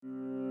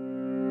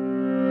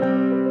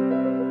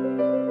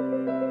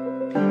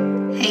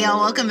Hey,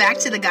 y'all. Welcome back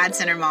to the God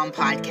Centered Mom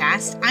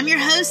Podcast. I'm your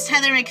host,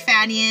 Heather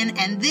McFadden,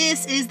 and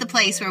this is the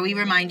place where we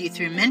remind you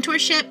through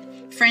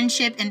mentorship,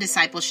 friendship, and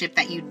discipleship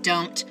that you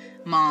don't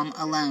mom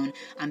alone.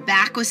 I'm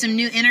back with some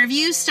new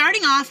interviews,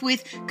 starting off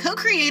with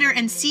co-creator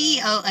and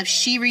CEO of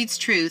She Reads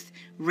Truth,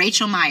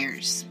 Raechel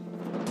Myers.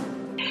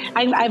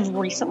 I've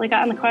recently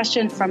gotten the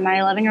question from my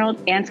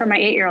 11-year-old and from my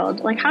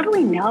 8-year-old, like, how do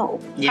we know?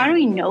 Yeah. How do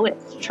we know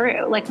it's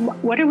true? Like,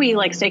 what are we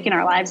staking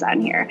our lives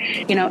on here?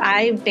 You know,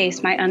 I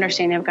base my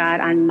understanding of God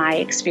on my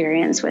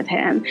experience with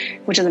him,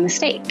 which is a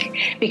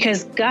mistake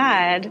because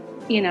God,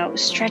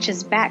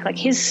 stretches back. Like,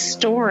 his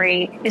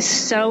story is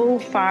so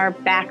far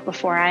back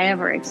before I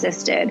ever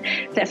existed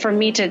that for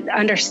me to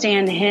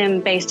understand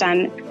him based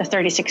on the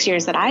 36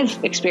 years that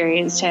I've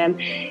experienced him,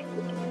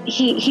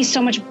 he's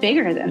so much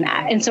bigger than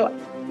that. And so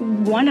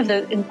one of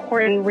the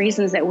important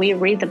reasons that we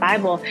read the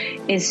Bible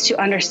is to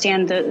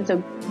understand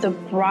the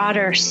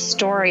broader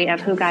story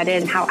of who God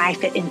is and how I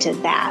fit into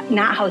that,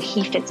 not how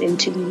he fits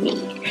into me.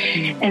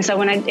 Mm-hmm. And so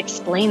when I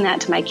explain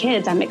that to my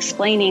kids, I'm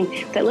explaining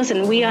that,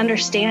 listen, we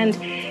understand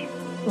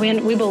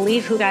when we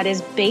believe who God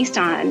is based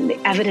on the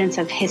evidence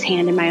of his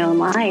hand in my own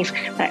life,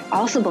 but I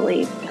also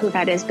believe who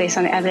God is based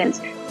on the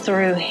evidence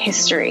through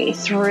history,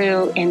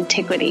 through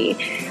antiquity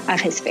of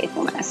his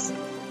faithfulness.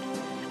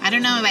 I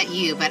don't know about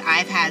you, but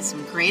I've had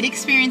some great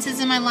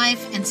experiences in my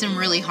life and some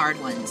really hard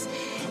ones.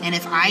 And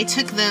if I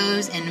took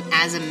those and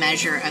as a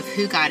measure of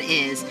who God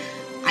is,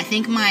 I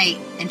think my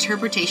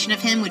interpretation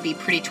of him would be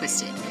pretty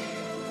twisted.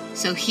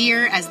 So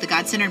here, as the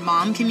God-Centered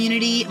Mom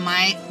community,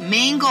 my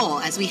main goal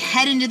as we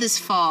head into this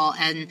fall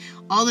and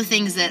all the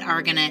things that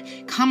are going to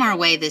come our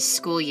way this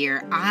school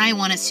year, I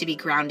want us to be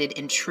grounded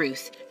in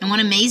truth. And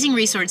one amazing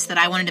resource that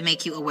I wanted to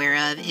make you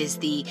aware of is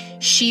the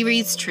She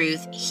Reads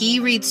Truth, He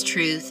Reads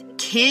Truth,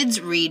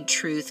 Kids Read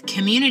Truth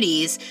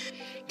communities.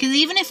 Because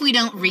even if we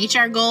don't reach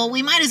our goal,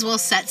 we might as well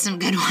set some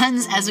good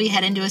ones as we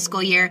head into a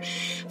school year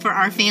for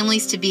our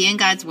families to be in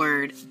God's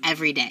Word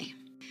every day.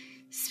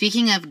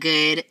 Speaking of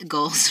good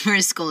goals for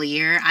a school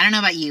year, I don't know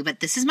about you, but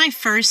this is my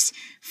first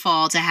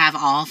fall to have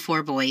all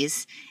 4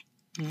 boys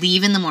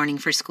leave in the morning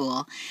for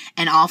school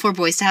and all 4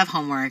 boys to have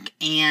homework.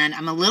 And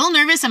I'm a little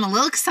nervous. I'm a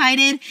little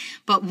excited.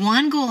 But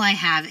one goal I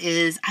have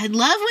is I'd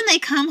love when they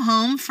come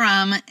home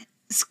from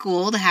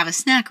school to have a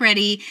snack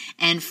ready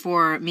and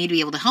for me to be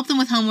able to help them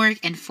with homework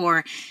and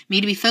for me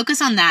to be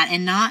focused on that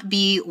and not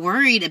be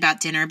worried about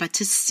dinner, but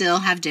to still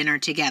have dinner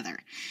together.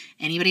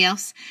 Anybody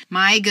else?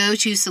 My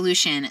go-to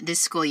solution this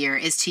school year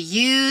is to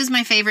use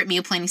my favorite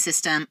meal planning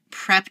system,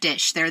 Prep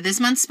Dish. They're this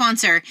month's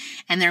sponsor,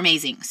 and they're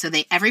amazing. So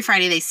every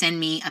Friday they send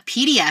me a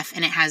PDF,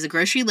 and it has a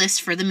grocery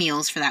list for the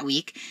meals for that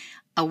week,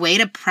 a way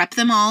to prep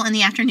them all in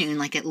the afternoon,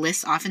 like it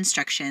lists off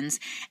instructions,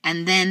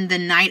 and then the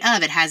night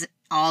of, it has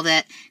all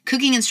the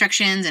cooking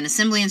instructions and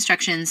assembly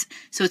instructions.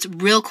 So it's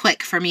real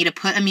quick for me to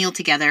put a meal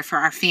together for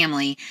our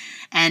family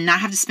and not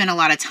have to spend a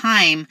lot of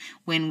time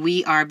when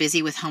we are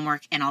busy with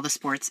homework and all the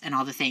sports and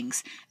all the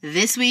things.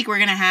 This week, we're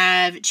going to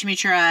have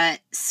chimichurri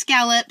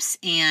scallops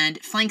and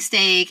flank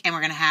steak, and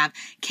we're going to have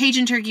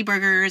Cajun turkey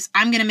burgers.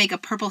 I'm going to make a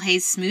purple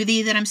haze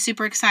smoothie that I'm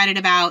super excited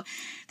about.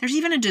 There's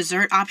even a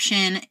dessert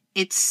option.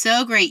 It's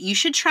so great. You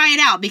should try it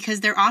out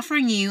because they're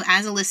offering you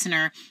as a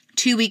listener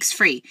 2 weeks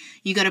free.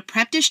 You go to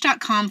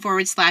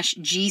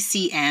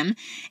prepdish.com/GCM.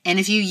 And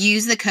if you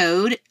use the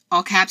code,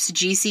 all caps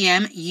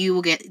GCM, you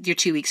will get your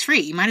 2 weeks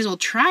free. You might as well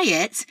try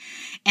it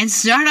and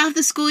start off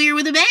the school year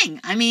with a bang.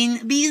 I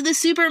mean, be the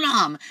super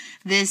mom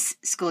this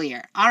school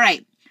year. All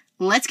right.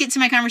 Let's get to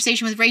my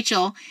conversation with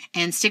Raechel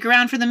and stick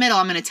around for the middle.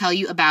 I'm going to tell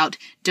you about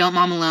Don't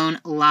Mom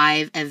Alone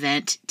live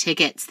event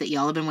tickets that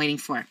y'all have been waiting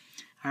for.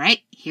 All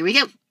right, here we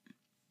go.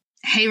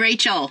 Hey,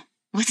 Raechel.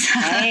 What's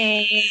up?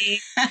 Hey,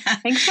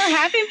 thanks for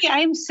having me.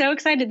 I'm so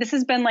excited. This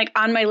has been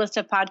on my list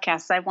of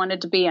podcasts I've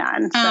wanted to be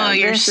on. So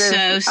you're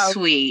so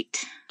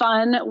sweet.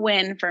 Fun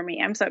win for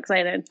me. I'm so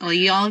excited. Well,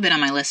 you all have been on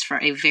my list for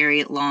a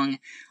very long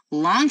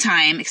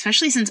time,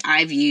 especially since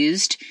I've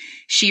used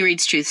She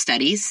Reads Truth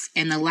studies.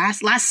 In the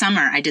last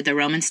summer, I did the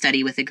Roman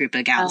study with a group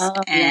of gals,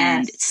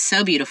 and it's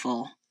so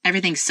beautiful.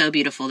 Everything's so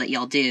beautiful that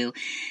y'all do.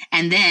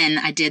 And then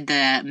I did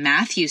the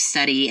Matthew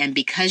study, and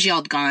because y'all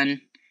had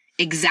gone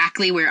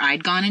exactly where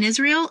I'd gone in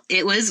Israel,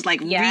 it was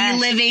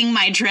reliving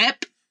my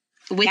trip.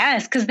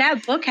 Yes, because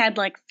that book had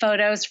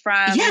photos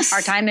from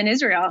our time in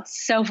Israel.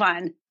 So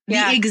fun.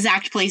 The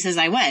exact places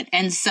I went.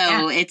 And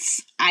so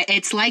it's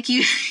like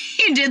you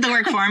did the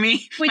work for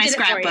me. My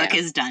scrapbook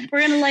is done. We're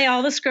going to lay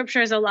all the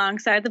scriptures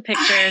alongside the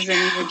pictures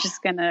and we're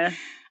just going to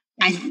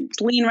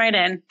lean right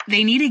in.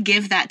 They need to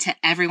give that to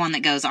everyone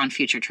that goes on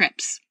future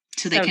trips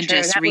so they can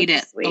just read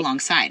it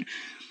alongside.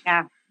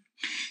 Yeah.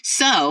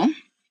 So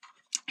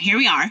here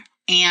we are.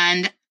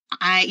 And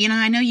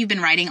I know you've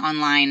been writing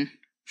online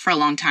for a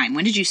long time.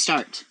 When did you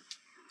start?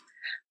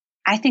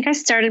 I think I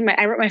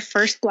wrote my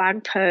first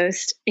blog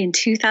post in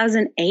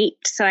 2008.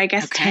 So I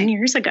guess 10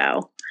 years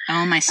ago.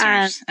 Oh, my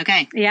stars.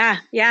 Okay. Yeah.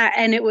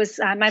 And it was,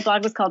 my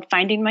blog was called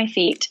Finding My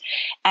Feet.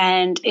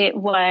 And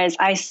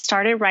I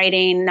started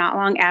writing not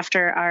long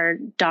after our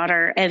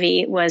daughter,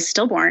 Evie, was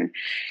stillborn.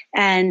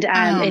 And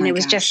it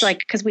was just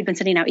like, cause we'd been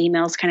sending out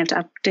emails kind of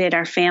to update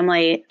our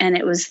family. And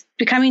it was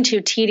becoming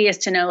too tedious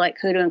to know like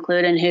who to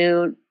include and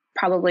who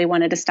probably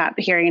wanted to stop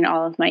hearing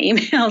all of my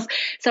emails.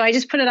 So I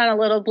just put it on a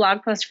little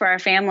blog post for our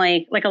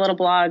family, like a little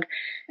blog.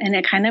 And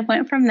it kind of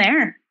went from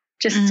there.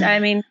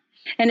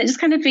 And it just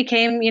kind of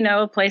became,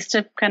 a place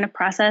to kind of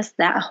process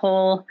that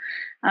whole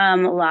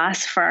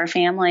loss for our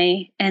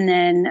family. And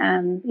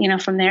then,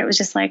 from there, it was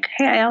just like,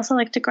 hey, I also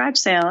like to garage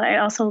sale. I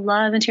also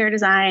love interior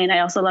design. I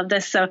also love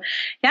this. So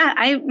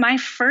yeah, my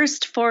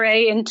first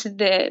foray into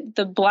the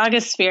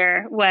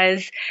blogosphere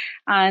was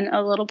on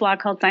a little blog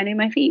called Finding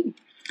My Feet.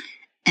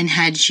 And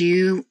did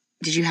you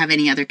have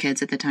any other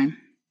kids at the time?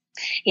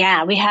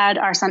 Yeah, we had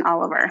our son,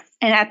 Oliver.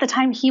 And at the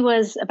time he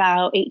was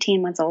about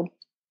 18 months old.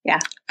 Yeah.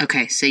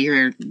 Okay. So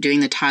you're doing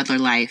the toddler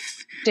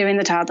life.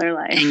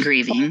 And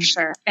grieving. For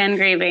sure. And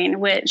grieving,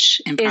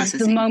 which is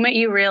the moment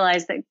you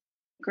realize that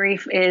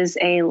grief is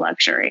a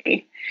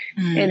luxury.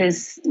 It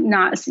is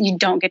not, you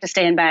don't get to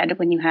stay in bed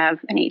when you have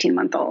an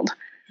 18-month-old.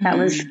 That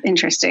was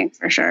interesting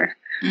for sure.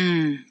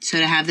 So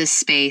to have this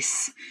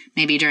space,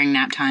 maybe during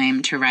nap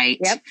time, to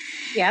write.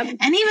 Yep.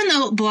 And even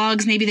though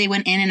blogs, maybe they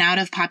went in and out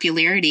of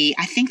popularity,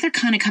 I think they're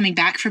kind of coming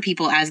back for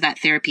people as that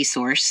therapy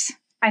source.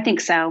 I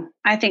think so.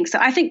 I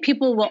think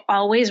people will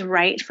always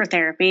write for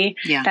therapy.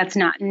 Yeah. That's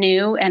not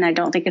new, and I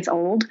don't think it's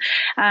old.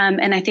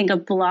 And I think a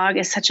blog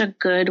is such a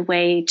good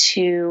way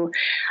to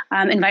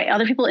invite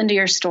other people into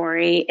your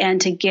story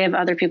and to give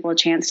other people a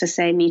chance to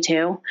say, me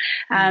too.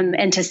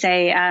 And to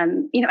say,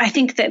 I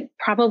think that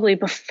probably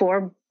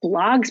before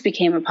blogs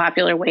became a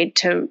popular way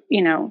to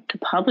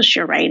publish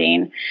your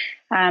writing,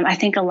 I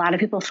think a lot of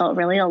people felt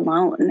really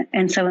alone.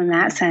 And so in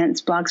that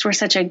sense, blogs were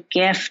such a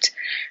gift.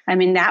 I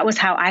mean, that was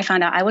how I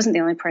found out I wasn't the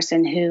only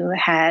person who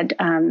had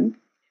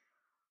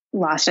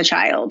lost a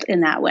child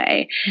in that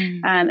way.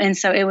 And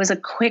so it was a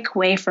quick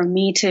way for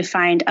me to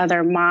find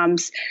other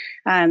moms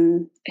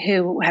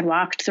who had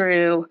walked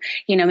through,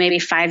 maybe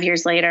 5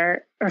 years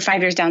later or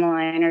 5 years down the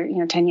line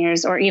or, 10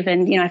 years, or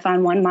even, I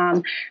found one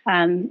mom,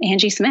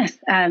 Angie Smith,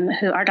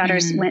 who our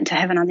daughters went to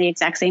heaven on the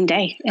exact same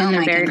day, and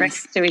they're very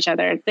next to each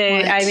other.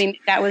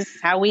 That was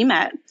how we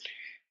met.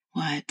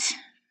 What?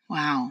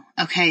 Wow.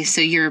 Okay.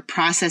 So you're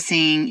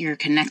processing, you're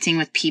connecting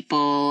with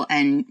people,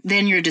 and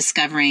then you're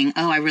discovering,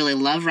 I really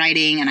love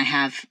writing and I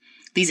have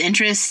these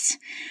interests.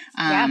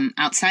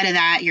 Outside of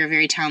that, you're a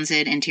very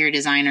talented interior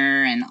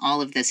designer and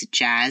all of this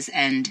jazz.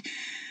 And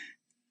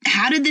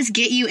how did this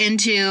get you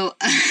into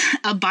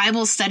a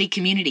Bible study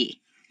community?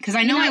 Because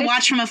I know I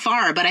watched from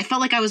afar, but I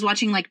felt like I was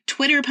watching like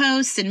Twitter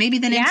posts and maybe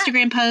then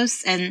Instagram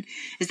posts. And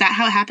is that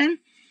how it happened?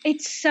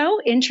 It's so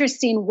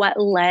interesting what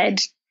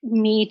led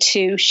me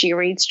to She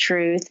Reads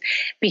Truth,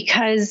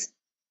 because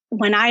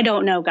when I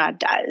don't know, God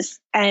does.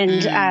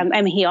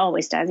 And he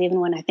always does, even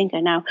when I think I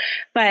know.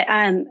 But,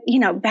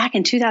 back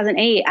in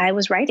 2008, I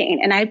was writing,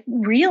 and I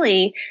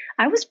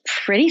was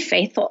pretty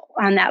faithful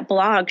on that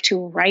blog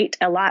to write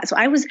a lot. So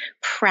I was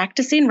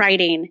practicing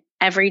writing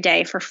every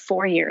day for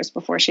 4 years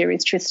before She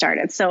Reads Truth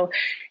started. So,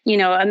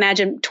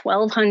 imagine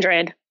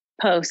 1,200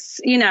 posts,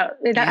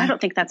 I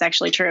don't think that's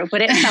actually true,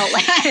 but it felt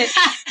like it.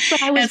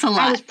 But I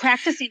was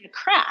practicing the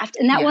craft,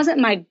 and that wasn't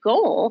my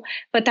goal,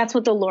 but that's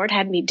what the Lord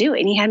had me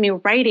doing. He had me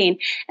writing,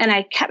 and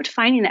I kept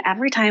finding that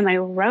every time I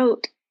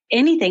wrote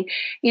anything,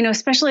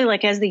 especially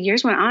like as the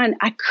years went on,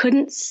 I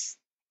couldn't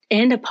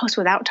end a post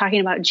without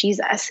talking about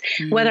Jesus,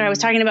 whether I was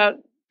talking about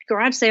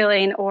garage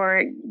sailing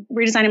or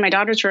redesigning my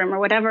daughter's room or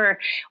whatever,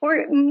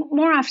 or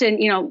more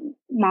often,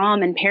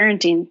 mom and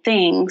parenting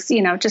things,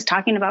 just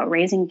talking about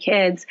raising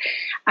kids.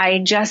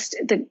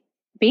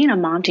 Being a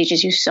mom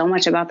teaches you so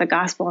much about the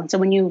gospel. And so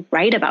when you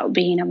write about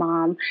being a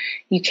mom,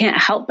 you can't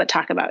help but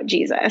talk about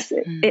Jesus,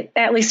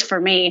 at least for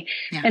me.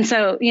 Yeah. And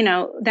so,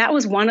 that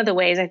was one of the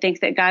ways I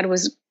think that God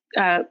was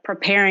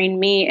preparing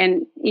me,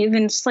 and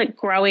even just like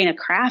growing a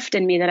craft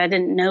in me that I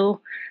didn't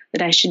know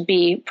that I should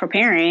be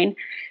preparing.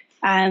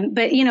 But,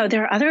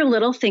 there are other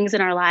little things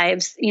in our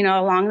lives,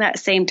 along that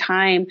same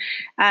time.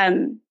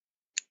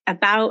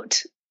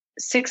 About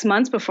 6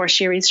 months before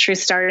She Reads Truth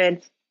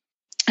started,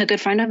 a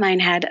good friend of mine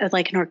had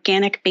an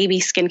organic baby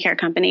skincare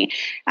company.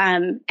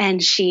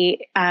 And she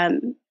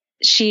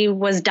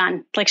was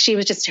done. Like, she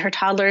was just, her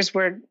toddlers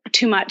were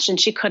too much and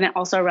she couldn't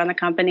also run the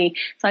company.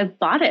 So I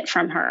bought it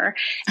from her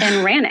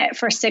and ran it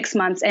for 6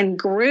 months and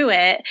grew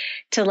it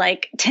to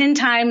like 10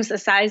 times the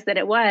size that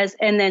it was,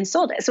 and then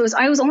sold it. So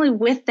I was only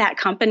with that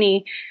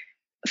company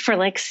for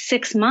like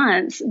 6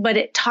 months, but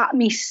it taught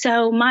me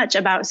so much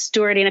about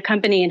stewarding a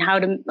company and how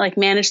to like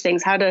manage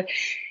things, how to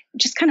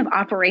just kind of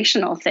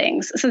operational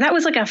things. So that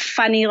was like a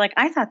funny,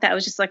 I thought that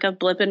was just like a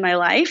blip in my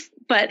life,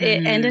 but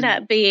it ended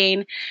up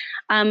being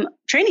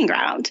training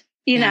ground,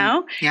 you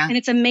know? Yeah. And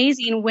it's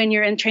amazing when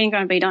you're in training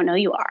ground, but you don't know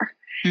you are.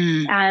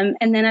 And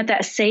then at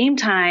that same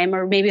time,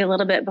 or maybe a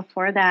little bit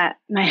before that,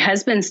 my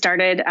husband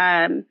started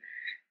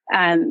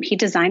he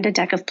designed a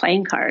deck of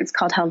playing cards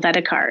called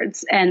Helvetica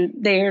cards. And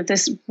they're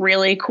this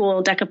really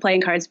cool deck of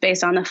playing cards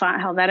based on the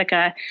font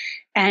Helvetica.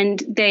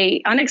 And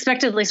they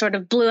unexpectedly sort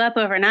of blew up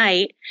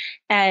overnight.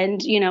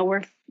 And,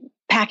 we're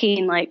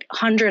packing like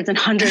hundreds and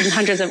hundreds and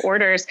hundreds of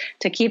orders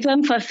to keep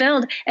them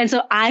fulfilled. And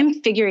so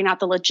I'm figuring out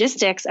the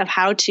logistics of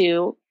how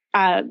to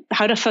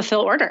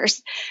fulfill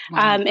orders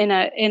in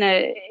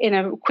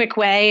a quick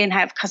way and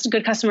have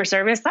good customer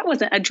service. That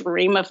wasn't a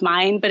dream of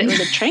mine, but it was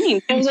a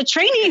training. It was a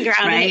training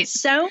ground. Right. And it's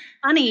so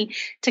funny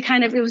to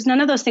it was none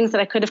of those things that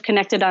I could have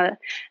connected on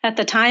at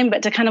the time,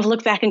 but to kind of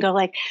look back and go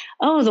like,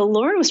 oh, the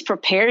Lord was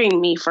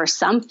preparing me for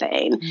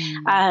something.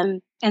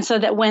 And so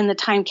that when the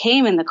time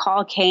came and the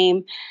call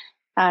came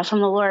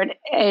from the Lord,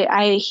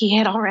 he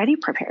had already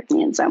prepared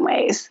me in some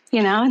ways,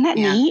 isn't that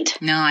neat?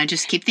 No, I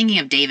just keep thinking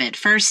of David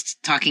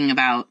first talking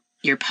about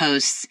your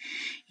posts,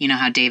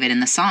 how David in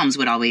the Psalms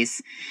would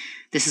always,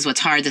 this is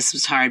what's hard,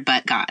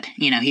 but God,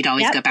 he'd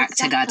always go back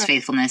to God's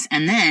faithfulness.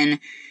 And then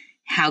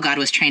how God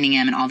was training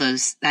him and all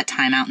that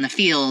time out in the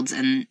fields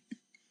and,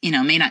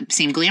 may not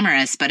seem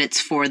glamorous, but it's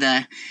for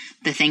the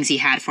things he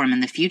had for him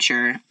in the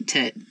future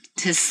to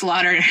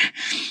slaughter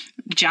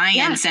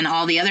giants and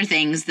all the other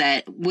things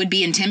that would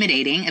be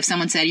intimidating. If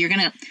someone said, you're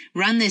going to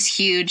run this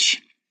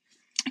huge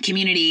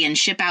community and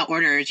ship out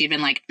orders, you'd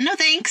been like, no,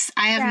 thanks.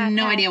 I have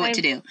no idea what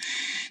to do.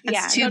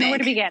 That's too big. Where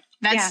to begin.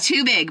 That's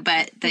too big,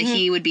 but that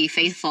he would be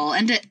faithful.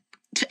 And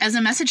as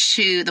a message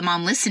to the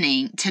mom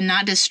listening, to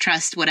not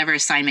distrust whatever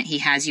assignment he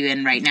has you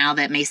in right now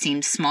that may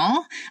seem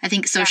small. I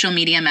think social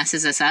media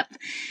messes us up.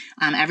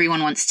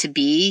 Everyone wants to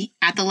be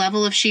at the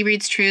level of She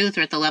Reads Truth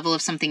or at the level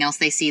of something else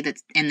they see that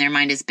in their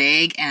mind is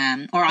big,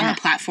 or on the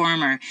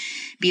platform, or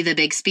be the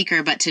big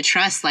speaker. But to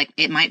trust, like,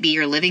 it might be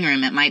your living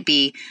room. It might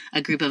be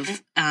a group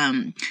of,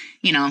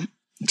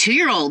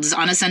 2-year-olds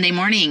on a Sunday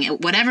morning,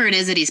 whatever it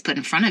is that he's put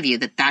in front of you,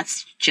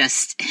 that's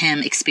just him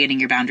expanding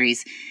your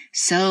boundaries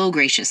so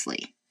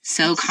graciously.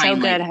 So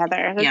kindly. So good,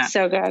 Heather. That's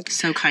so good.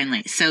 So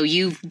kindly. So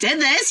you did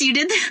this. You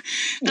did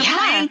the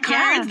playing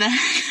cards.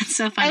 That's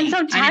so funny. And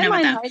so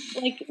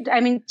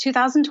timeline,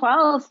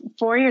 2012,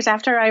 4 years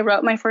after I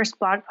wrote my first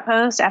blog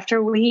post,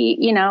 after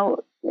we,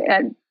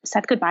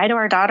 said goodbye to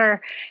our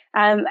daughter,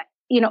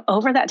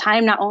 over that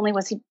time, not only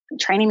was he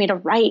training me to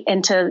write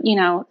and to,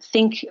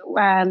 think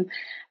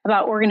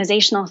about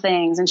organizational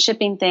things and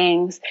shipping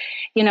things,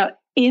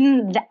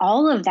 in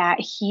all of that,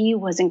 he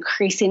was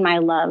increasing my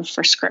love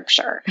for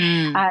scripture,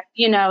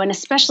 and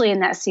especially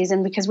in that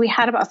season, because we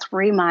had about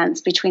 3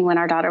 months between when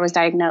our daughter was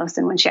diagnosed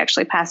and when she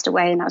actually passed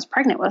away and I was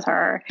pregnant with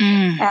her.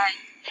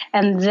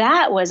 And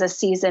that was a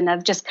season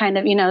of just kind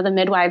of, the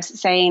midwives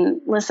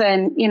saying,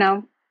 listen,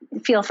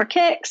 feel for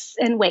kicks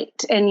and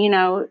wait and,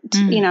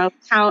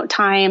 count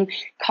time,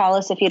 call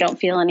us if you don't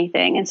feel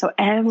anything. And so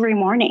every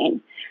morning,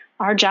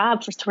 our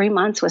job for 3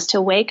 months was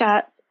to wake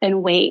up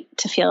and wait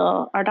to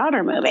feel our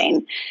daughter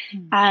moving,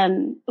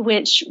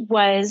 which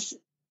was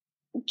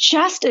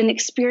just an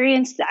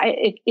experience that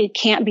it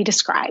can't be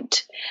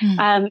described.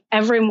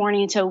 Every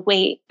morning to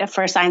wait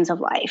for signs of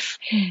life.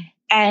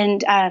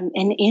 And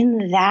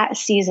in that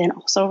season,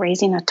 also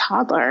raising a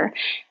toddler,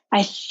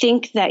 I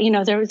think that,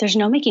 there's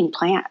no making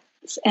plans.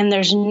 And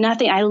there's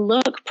nothing. I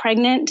look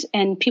pregnant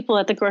and people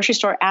at the grocery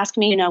store ask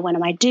me, when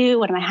am I due?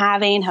 What am I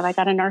having? Have I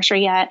got a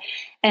nursery yet?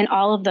 And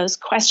all of those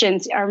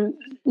questions are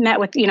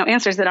met with,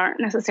 answers that aren't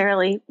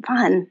necessarily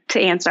fun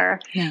to answer.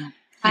 Yeah.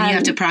 And you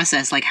have to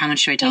process, like, how much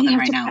should I tell them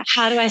right now?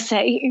 How do I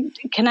say,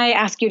 can I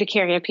ask you to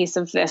carry a piece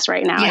of this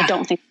right now? Yeah. I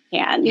don't think I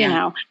can, you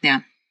know? Yeah.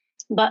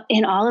 But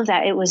in all of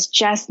that, it was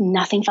just,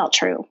 nothing felt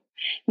true.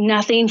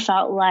 Nothing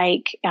felt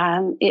like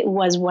it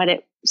was what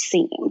it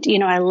seemed.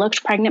 I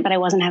looked pregnant, but I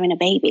wasn't having a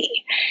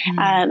baby.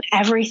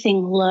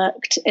 Everything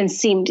looked and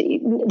seemed,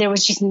 there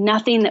was just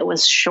nothing that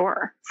was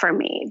sure for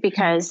me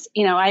because,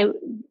 I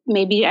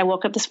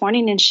woke up this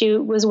morning and she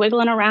was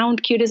wiggling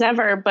around cute as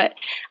ever, but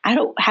I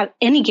don't have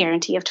any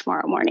guarantee of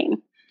tomorrow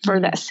morning for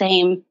that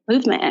same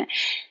movement.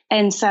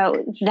 And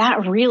so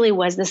that really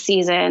was the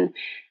season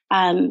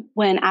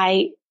when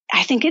I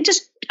think it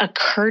just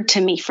occurred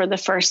to me for the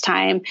first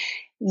time,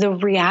 the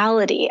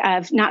reality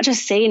of not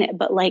just saying it,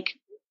 but like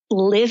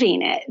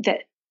living it, that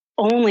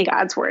only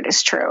God's word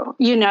is true.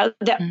 That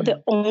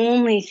the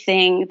only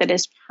thing that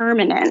is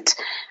permanent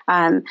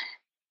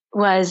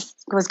was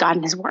God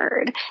and his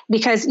word.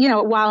 Because,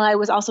 while I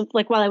was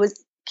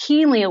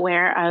keenly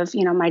aware of,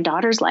 my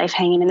daughter's life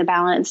hanging in the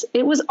balance,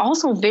 it was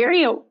also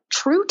very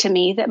true to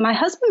me that my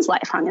husband's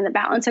life hung in the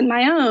balance and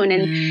my own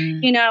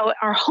and,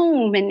 our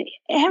home and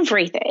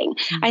everything.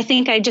 I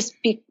think I just,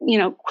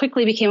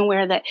 quickly became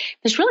aware that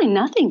there's really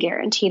nothing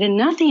guaranteed and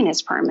nothing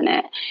is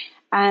permanent.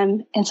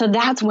 And so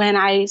that's when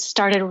I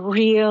started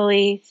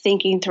really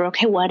thinking through,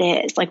 okay,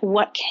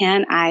 what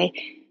can I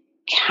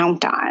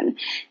count on?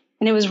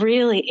 And it was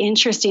really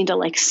interesting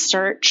to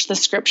search the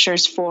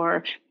scriptures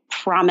for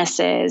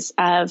promises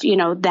of,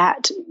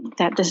 that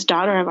this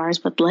daughter of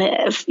ours would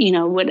live,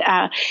 would,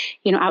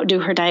 outdo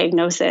her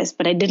diagnosis.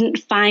 But I didn't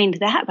find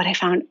that, but I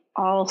found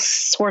all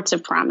sorts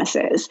of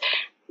promises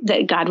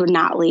that God would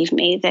not leave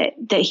me,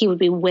 that he would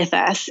be with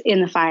us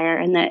in the fire,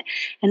 and that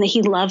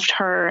he loved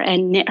her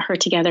and knit her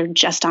together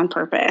just on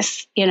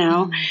purpose,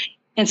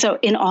 And so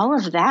in all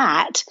of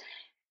that,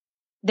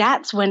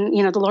 that's when,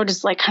 the Lord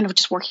is like kind of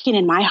just working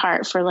in my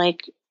heart for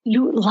like,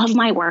 you love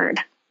my word,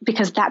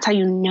 because that's how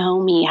you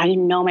know me, how you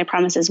know my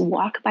promises,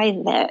 walk by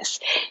this.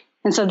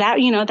 And so that,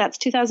 that's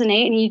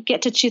 2008, and you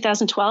get to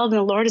 2012, and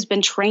the Lord has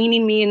been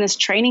training me in this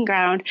training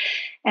ground.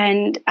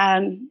 And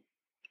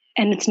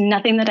it's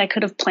nothing that I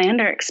could have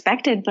planned or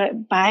expected.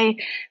 But by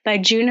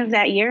June of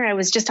that year, I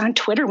was just on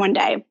Twitter one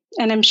day,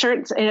 and I'm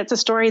sure it's a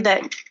story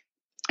that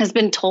has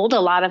been told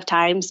a lot of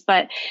times,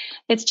 but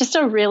it's just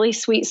a really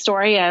sweet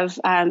story of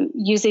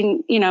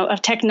using,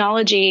 of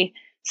technology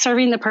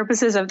serving the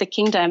purposes of the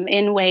kingdom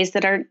in ways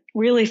that are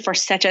really for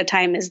such a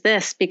time as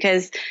this,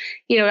 because,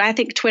 I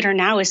think Twitter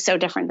now is so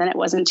different than it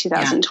was in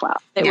 2012.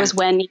 It was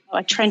when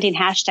a trending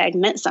hashtag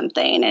meant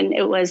something, and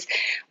it was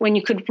when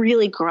you could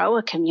really grow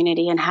a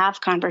community and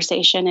have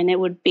conversation, and it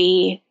would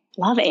be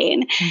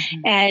loving.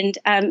 And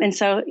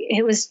so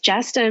it was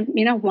just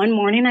one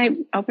morning I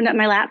opened up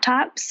my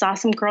laptop, saw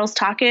some girls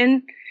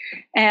talking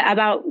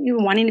about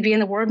wanting to be in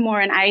the word more.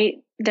 And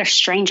they're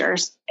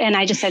strangers. And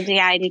I just said,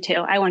 yeah, I do too.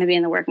 I want to be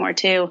in the word more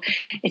too.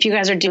 If you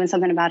guys are doing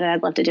something about it,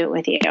 I'd love to do it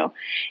with you.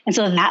 And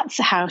so that's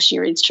how She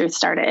Reads Truth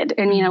started.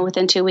 And,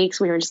 within 2 weeks,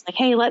 we were just like,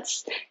 hey,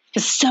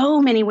 because so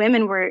many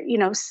women were,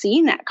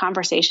 seeing that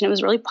conversation. It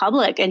was really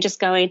public and just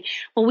going,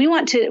 well, we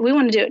want to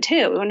do it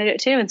too. We want to do it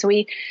too. And so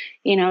we,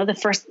 the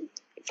first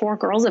 4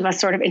 girls of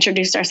us sort of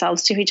introduced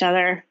ourselves to each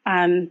other,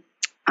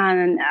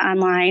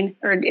 online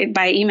or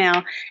by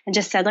email, and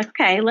just said like,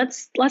 okay,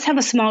 let's have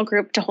a small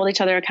group to hold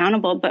each other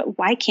accountable, but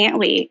why can't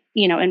we,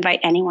 invite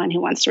anyone who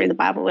wants to read the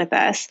Bible with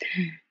us?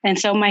 And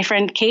so my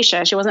friend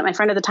Keisha, she wasn't my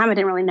friend at the time, I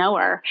didn't really know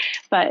her,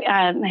 but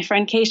my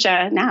friend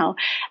Keisha now,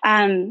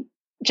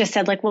 just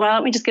said like, well,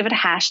 let me just give it a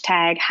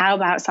hashtag. How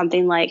about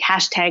something like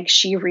hashtag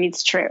She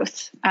Reads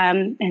Truth?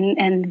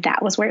 And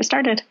that was where it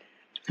started.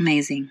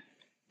 Amazing.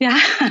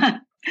 Yeah.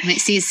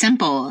 See, it's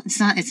simple. It's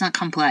not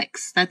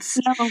complex. That's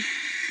no.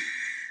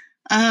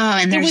 Oh,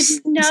 and there's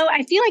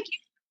I feel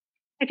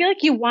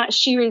like you want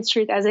She Reads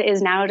Truth as it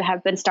is now to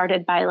have been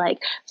started by like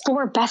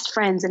 4 best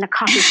friends in a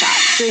coffee shop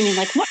screaming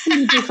like, what can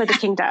you do for the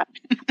kingdom?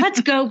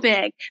 Let's go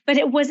big. But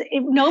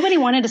nobody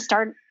wanted to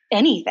start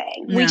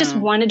anything. No. We just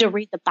wanted to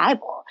read the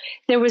Bible.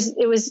 It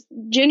was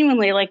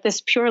genuinely like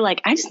this pure,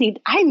 like,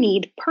 I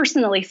need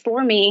personally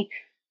for me,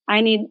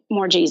 I need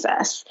more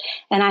Jesus.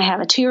 And I have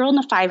a 2-year-old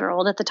and a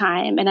 5-year-old at the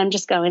time. And I'm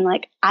just going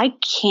like, I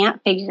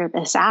can't figure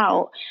this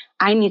out.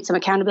 I need some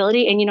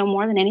accountability. And,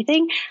 more than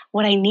anything,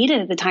 what I needed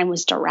at the time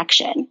was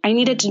direction. I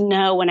needed to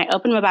know when I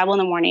opened my Bible in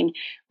the morning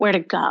where to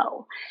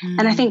go.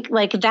 And I think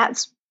like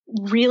that's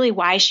really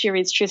why She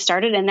Reads Truth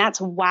started. And that's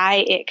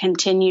why it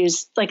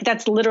continues. Like,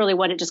 that's literally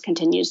what it just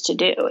continues to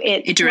do.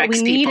 It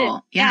directs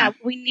people. What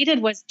we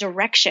needed was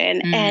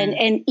direction.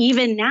 And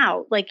even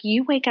now, like,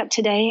 you wake up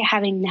today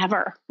having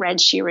never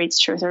read She Reads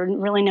Truth or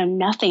really know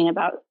nothing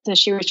about the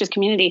She Reads Truth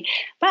community.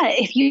 But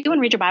if you go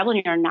and read your Bible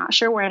and you're not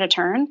sure where to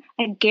turn,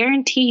 I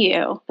guarantee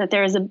you that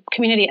there is a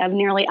community of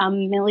nearly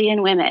 1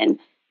 million women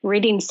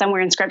reading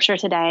somewhere in Scripture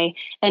today,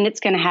 and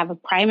it's going to have a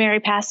primary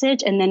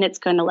passage, and then it's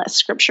going to let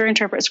Scripture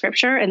interpret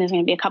Scripture, and there's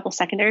going to be a couple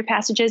secondary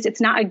passages. It's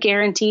not a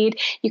guaranteed,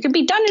 you can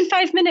be done in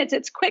 5 minutes,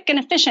 it's quick and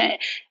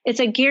efficient. It's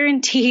a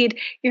guaranteed,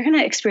 you're going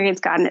to experience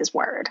God in His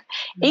Word.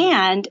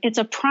 And it's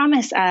a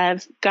promise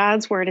of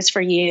God's Word is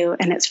for you,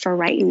 and it's for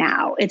right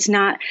now. It's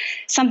not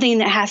something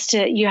that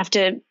you have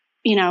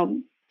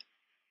to,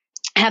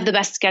 have the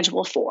best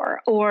schedule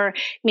for, or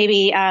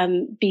maybe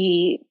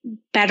be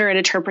better at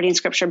interpreting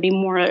Scripture, be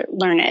more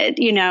learned.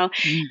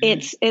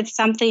 It's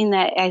something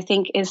that I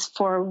think is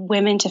for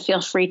women to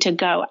feel free to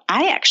go,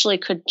 I actually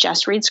could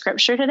just read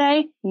Scripture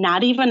today,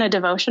 not even a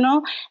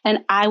devotional,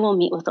 and I will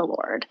meet with the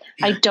Lord.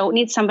 Yeah. I don't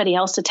need somebody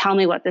else to tell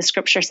me what the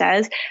Scripture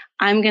says.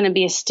 I'm going to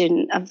be a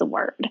student of the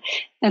Word.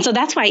 And so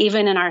that's why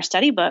even in our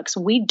study books,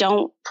 we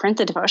don't print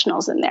the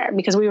devotionals in there,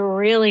 because we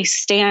really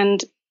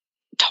stand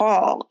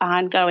tall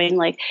on going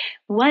like,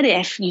 what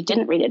if you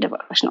didn't read a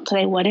devotional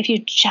today? What if you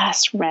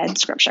just read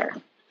Scripture?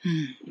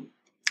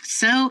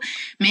 So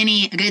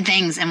many good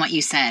things in what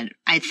you said.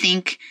 I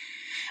think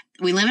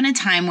we live in a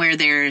time where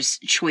there's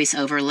choice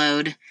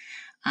overload.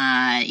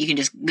 You can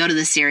just go to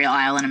the cereal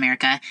aisle in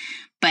America,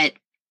 but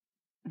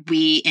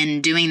we,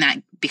 in doing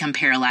that, become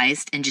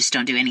paralyzed and just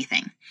don't do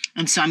anything.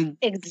 And so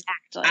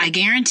I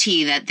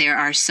guarantee that there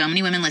are so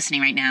many women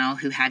listening right now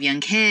who have young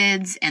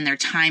kids and their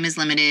time is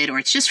limited, or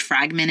it's just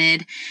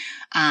fragmented.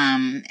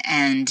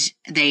 And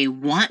they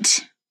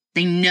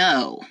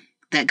know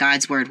that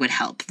God's Word would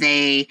help.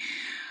 They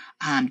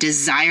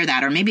desire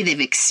that, or maybe they've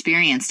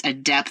experienced a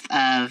depth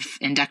of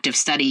inductive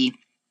study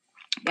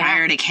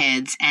prior to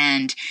kids,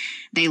 and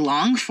they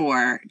long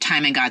for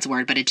time in God's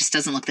Word, but it just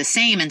doesn't look the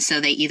same. And so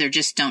they either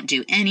just don't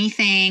do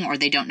anything, or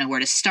they don't know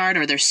where to start,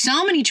 or there's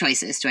so many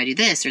choices. Do I do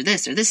this or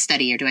this or this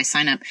study, or do I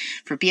sign up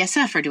for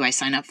BSF, or do I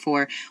sign up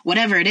for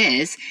whatever it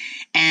is?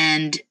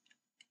 And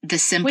the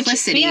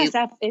simplicity. Which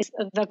BSF is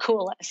the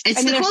coolest.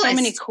 It's the there's coolest. so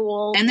many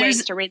cool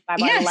ways to read the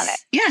Bible. Yes, I love it.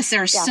 Yes,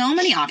 there are so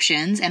many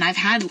options. And I've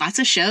had lots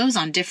of shows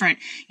on different,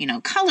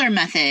 color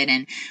method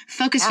and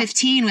Focus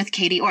 15 with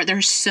Katie, or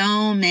there's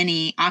so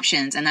many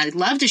options. And I'd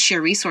love to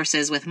share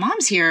resources with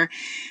moms here.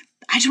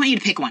 I just want you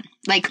to pick one.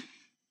 Like,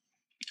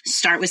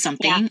 start with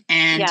something.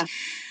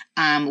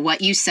 And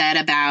what you said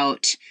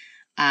about,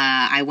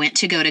 I went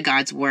to go to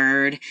God's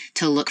word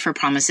to look for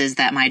promises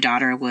that my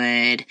daughter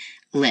would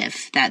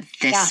live, that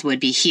this would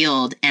be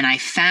healed. And I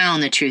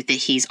found the truth that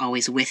he's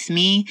always with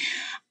me.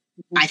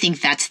 I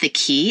think that's the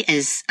key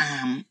is,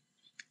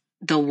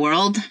 the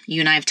world you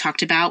and I have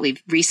talked about.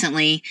 We've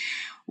recently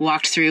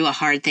walked through a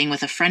hard thing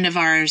with a friend of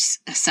ours,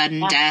 a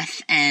sudden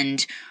death.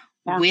 And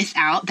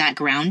without that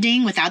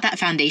grounding, without that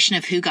foundation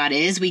of who God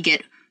is, we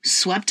get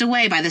swept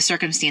away by the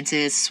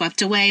circumstances,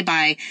 swept away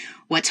by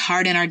what's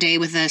hard in our day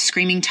with a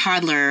screaming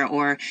toddler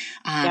or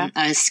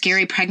a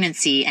scary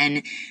pregnancy.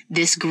 And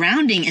this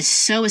grounding is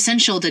so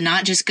essential to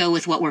not just go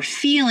with what we're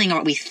feeling or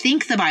what we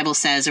think the Bible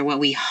says or what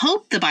we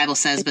hope the Bible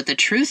says, but the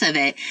truth of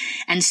it.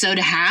 And so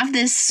to have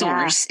this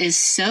source is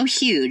so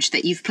huge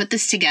that you've put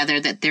this together,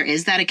 that there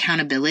is that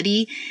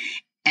accountability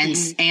and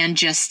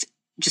just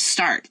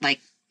start.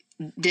 Like,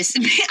 this,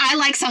 I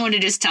like someone to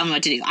just tell me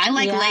what to do. I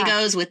like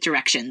Legos with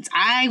directions.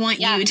 I want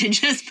you to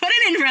just put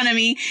it in front of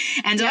me.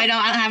 And so I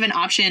don't have an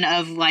option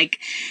of like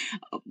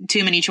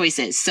too many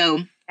choices. So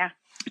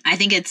I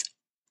think it's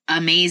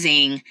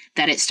amazing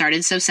that it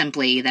started so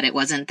simply, that it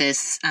wasn't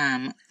this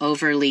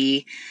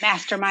overly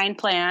mastermind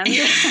plan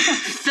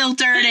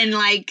filtered and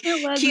like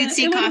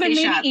cutesy it coffee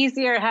been shop.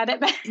 Easier had it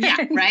been. Yeah,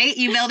 right.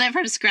 You build it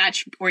from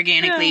scratch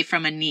organically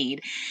from a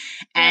need,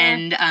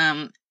 and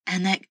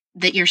that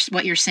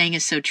what you're saying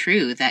is so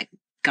true, that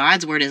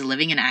God's word is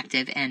living and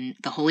active, and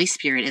the Holy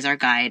Spirit is our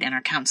guide and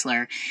our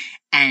counselor.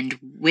 And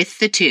with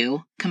the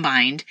two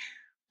combined,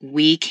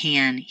 we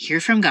can hear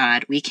from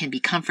God. We can be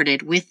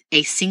comforted with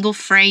a single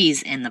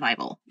phrase in the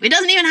Bible. It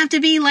doesn't even have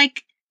to be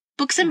like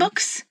books and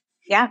books.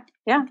 Yeah.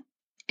 Yeah.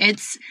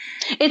 It's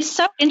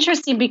so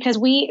interesting because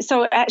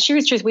at She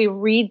Reads Truth,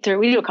 we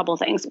do a couple of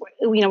things.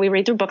 We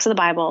read through books of the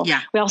Bible.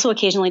 Yeah. We also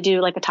occasionally do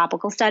like a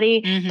topical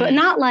study, but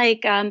not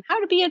like how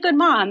to be a good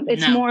mom.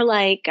 It's more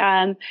like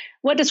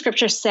what does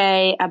Scripture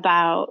say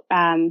about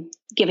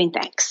giving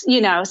thanks?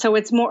 So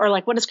it's more, or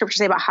like what does Scripture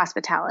say about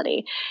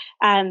hospitality?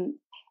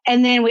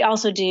 And then we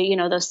also do,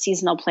 those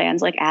seasonal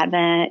plans like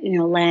Advent,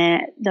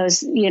 Lent,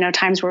 those,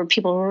 times where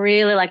people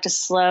really like to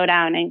slow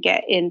down and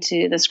get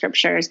into the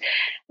Scriptures.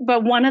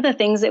 But one of the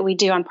things that we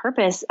do on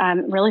purpose,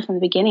 really from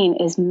the beginning,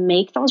 is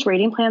make those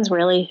reading plans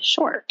really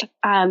short.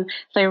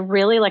 They're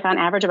really like on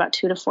average about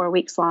 2 to 4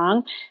 weeks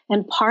long.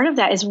 And part of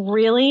that is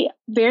really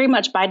very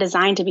much by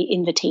design to be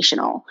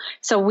invitational.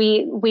 So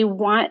we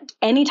want,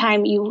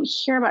 anytime you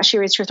hear about She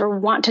Reads Truth or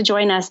want to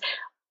join us,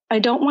 I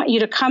don't want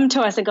you to come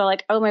to us and go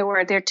like, oh my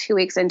word, they're 2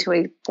 weeks into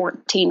a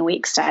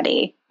 14-week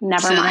study.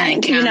 Never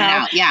mind.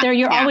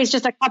 You're always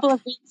just a couple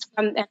of weeks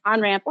from an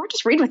on-ramp, or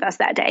just read with us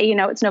that day.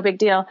 It's no big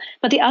deal.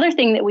 But the other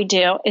thing that we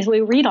do is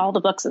we read all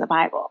the books of the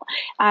Bible.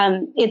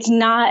 It's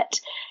not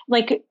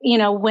like,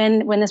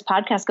 when this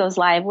podcast goes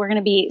live, we're going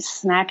to be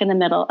smack in the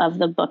middle of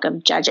the book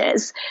of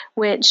Judges,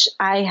 which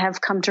I have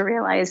come to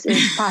realize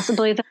is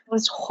possibly the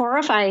most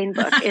horrifying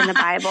book in the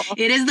Bible.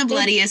 It is the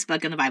bloodiest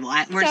book in the Bible.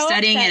 We're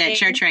studying it at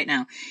church right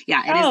now.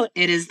 Yeah,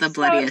 it is the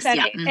bloodiest.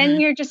 Yeah.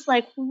 And you're just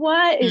like,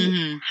 what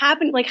is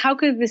happening? Like, how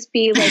could this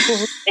be like,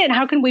 and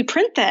how can we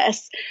print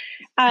this?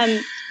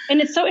 And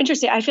it's so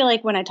interesting. I feel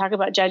like when I talk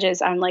about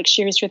Judges on like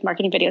She Reads Truth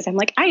marketing videos, I'm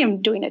like, I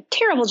am doing a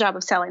terrible job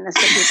of selling this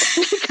to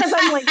people because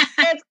I'm like,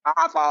 it's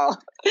awful.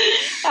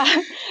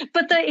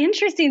 But the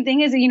interesting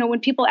thing is, when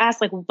people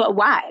ask like, but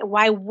why?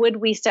 Why would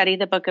we study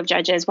the book of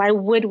Judges? Why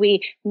would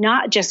we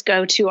not just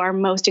go to our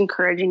most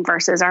encouraging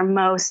verses, our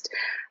most,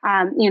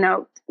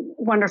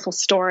 wonderful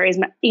stories,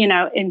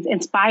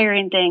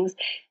 inspiring things?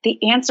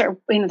 The answer,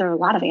 there are a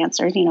lot of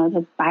answers.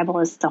 The Bible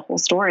is the whole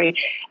story,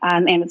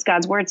 and it's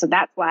God's word, so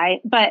that's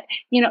why. But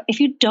if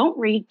you don't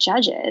read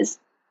Judges,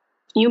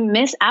 you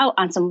miss out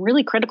on some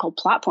really critical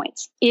plot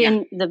points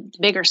in the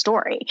bigger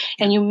story,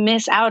 and you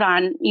miss out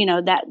on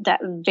that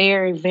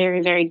very,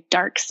 very, very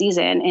dark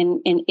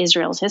season in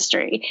Israel's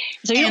history.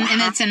 So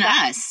and it's in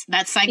us,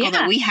 that cycle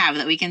that we have,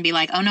 that we can be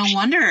like, oh, no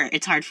wonder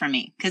it's hard for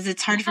me, because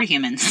it's hard for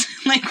humans.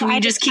 Like we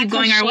just keep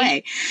going our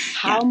way.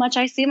 How much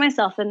I see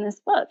myself in this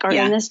book, or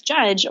in this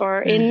judge,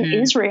 or in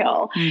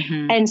Israel.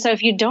 And so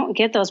if you don't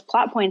get those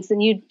plot points, then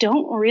you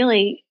don't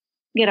really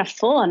get a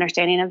full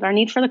understanding of our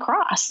need for the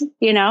cross.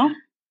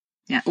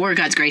 Yeah, or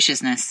God's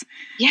graciousness.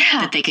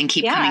 Yeah. That they can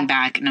keep coming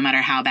back no matter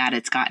how bad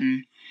it's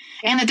gotten.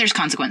 Yeah. And that there's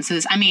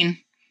consequences. I mean,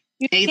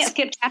 you can't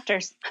skip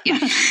chapters. Yeah.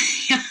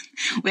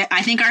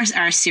 I think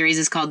our series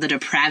is called The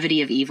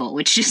Depravity of Evil,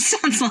 which just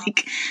sounds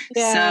like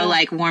so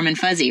like warm and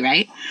fuzzy,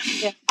 right?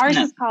 Yeah. Ours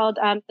is called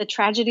The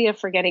Tragedy of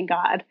Forgetting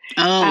God.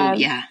 Oh,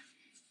 yeah.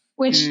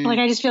 Which like,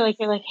 I just feel like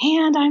you're like,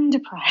 and I'm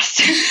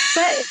depressed.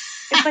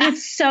 but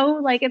it's so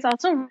like, it's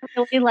also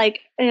really like,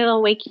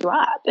 it'll wake you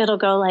up. It'll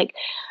go like,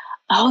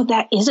 oh,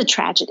 that is a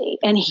tragedy.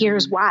 And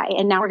here's why.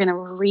 And now we're going to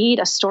read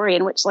a story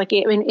in which, like,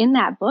 in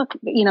that book,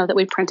 that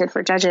we printed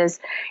for Judges,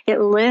 it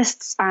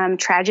lists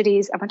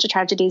tragedies, a bunch of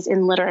tragedies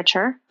in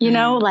literature,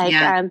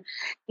 that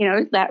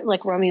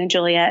like Romeo and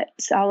Juliet,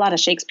 so a lot of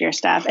Shakespeare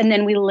stuff. And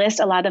then we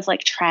list a lot of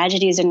like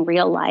tragedies in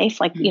real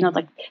life, like,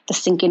 like the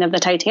sinking of the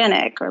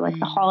Titanic or like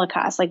the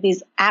Holocaust, like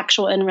these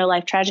actual in real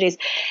life tragedies.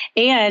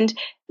 And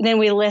then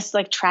we list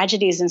like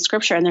tragedies in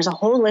scripture, and there's a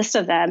whole list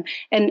of them,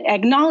 and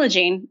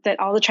acknowledging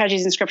that all the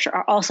tragedies in scripture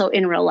are also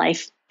in real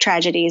life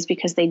tragedies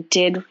because they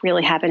did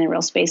really happen in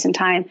real space and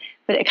time.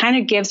 But it kind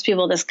of gives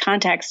people this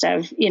context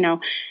of,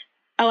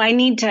 I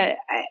need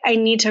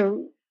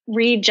to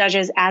read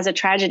Judges as a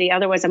tragedy.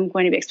 Otherwise, I'm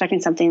going to be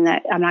expecting something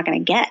that I'm not going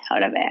to get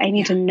out of it. I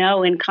need to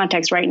know in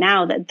context right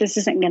now that this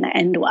isn't going to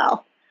end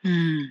well.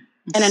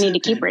 And I need to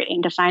keep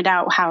reading to find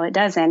out how it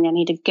does end. I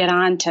need to get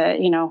on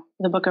to,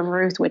 the book of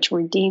Ruth, which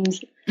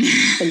redeems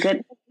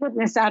the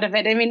goodness out of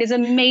it. I mean, it's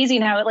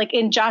amazing how, like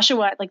in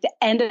Joshua, like the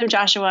end of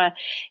Joshua,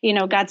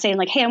 God's saying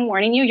like, hey, I'm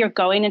warning you, you're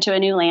going into a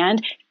new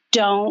land.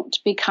 Don't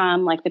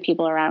become like the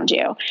people around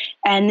you.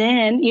 And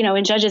then,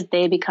 in Judges,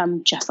 they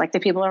become just like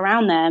the people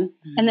around them.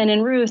 And then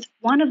in Ruth,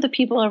 one of the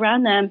people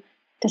around them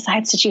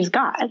decides to choose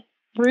God.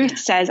 Ruth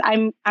says,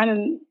 I'm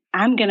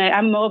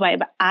Moabite,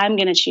 but I'm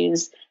going to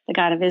choose the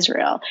God of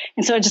Israel.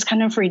 And so it just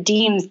kind of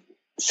redeems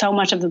so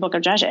much of the book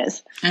of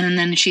Judges. And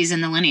then she's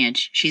in the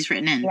lineage. She's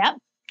written in.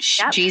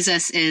 Yep.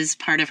 Jesus is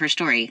part of her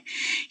story.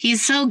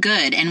 He's so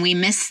good. And we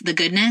miss the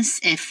goodness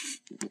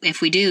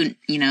if we do,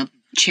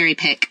 cherry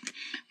pick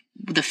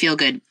the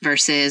feel-good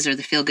verses or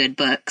the feel-good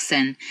books.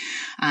 And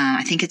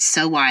I think it's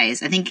so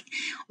wise. I think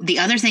the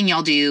other thing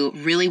y'all do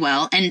really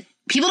well, and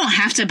people don't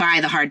have to buy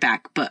the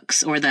hardback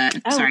books or not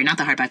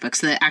the hardback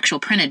books, the actual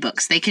printed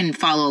books. They can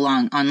follow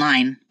along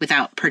online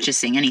without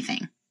purchasing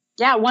anything.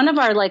 Yeah, one of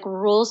our like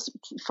rules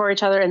for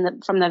each other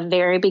from the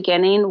very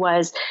beginning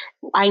was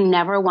I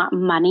never want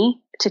money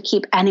to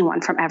keep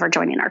anyone from ever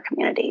joining our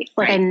community.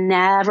 Like I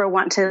never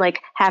want to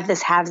like have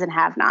this haves and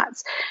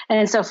have-nots.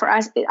 And so for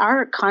us,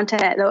 our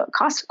content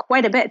costs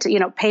quite a bit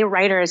to, pay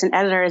writers and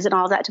editors and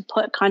all that to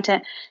put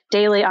content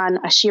daily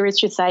on a She Reads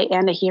Truth site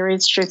and a He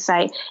Reads Truth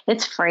site.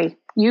 It's free.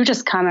 You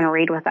just come and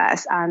read with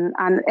us and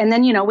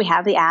then, we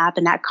have the app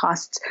and that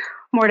costs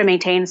more to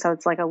maintain. So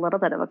it's like a little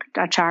bit of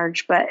a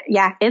charge, but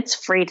yeah, it's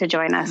free to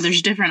join us.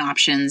 There's different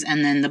options.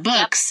 And then the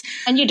books. Yep.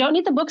 And you don't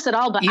need the books at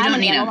all, but I'm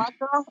an analog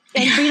girl.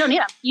 And you don't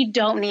need them. You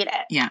don't need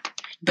it. Yeah.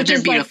 But they're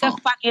beautiful. Like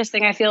the funniest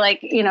thing. I feel like,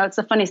 it's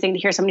the funniest thing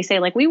to hear somebody say,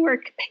 like, we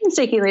work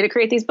painstakingly to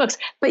create these books,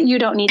 but you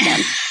don't need them.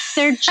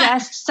 They're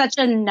just such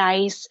a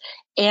nice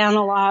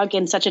analog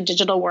in such a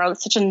digital world.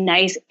 It's such a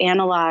nice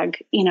analog,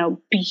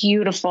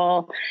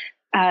 beautiful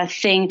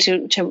thing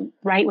to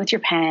write with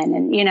your pen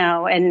and,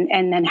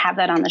 and then have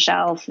that on the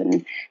shelf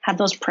and have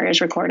those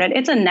prayers recorded.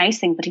 It's a nice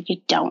thing, but you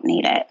don't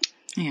need it.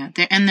 Yeah.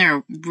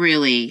 They're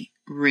really,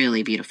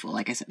 really beautiful.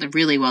 Like I said, they're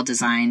really well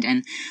designed.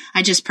 And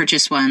I just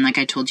purchased one, like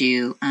I told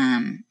you,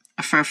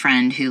 for a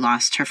friend who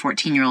lost her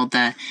 14-year-old,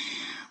 the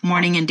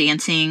Morning and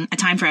Dancing, A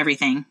Time for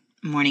Everything,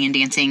 Morning and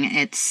Dancing.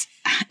 It's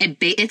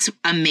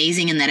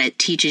amazing in that it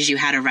teaches you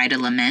how to write a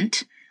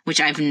lament,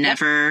 which I've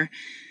never,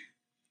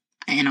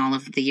 in all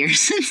of the years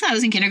since I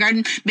was in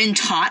kindergarten, been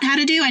taught how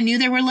to do. I knew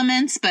there were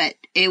laments, but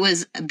it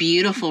was a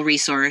beautiful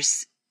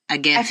resource, a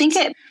gift. I think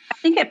it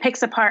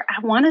picks apart,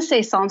 I want to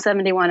say Psalm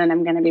 71, and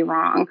I'm going to be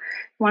wrong,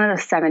 one of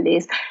the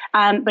 70s.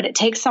 But it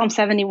takes Psalm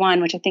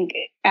 71, which I think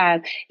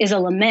is a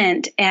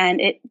lament, and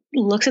it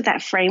looks at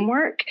that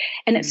framework.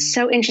 And it's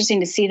so interesting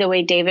to see the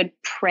way David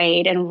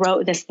prayed and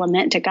wrote this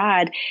lament to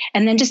God,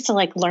 and then just to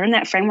like learn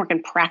that framework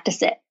and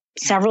practice it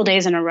several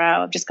days in a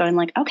row of just going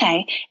like,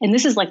 okay, and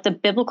this is like the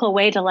biblical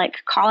way to like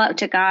call out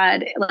to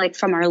God, like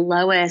from our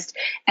lowest,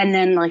 and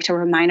then like to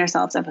remind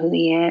ourselves of who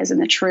he is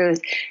and the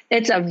truth.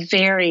 It's a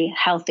very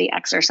healthy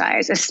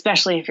exercise,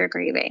 especially if you're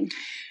grieving.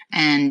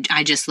 And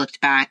I just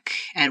looked back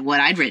at what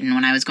I'd written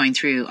when I was going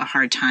through a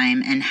hard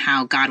time and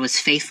how God was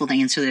faithful to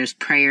answer those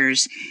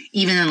prayers,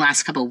 even in the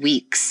last couple of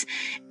weeks.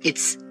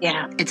 It's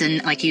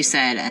like you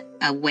said,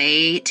 a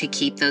way to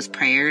keep those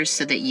prayers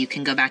so that you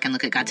can go back and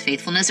look at God's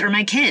faithfulness, or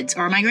my kids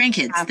or my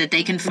grandkids, that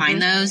they can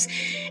find those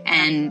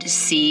and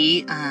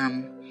see,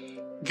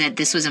 that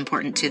this was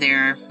important to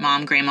their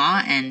mom,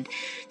 grandma, and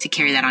to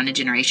carry that on to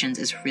generations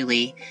is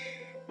really,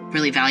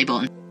 really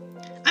valuable.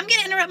 I'm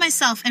going to interrupt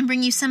myself and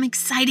bring you some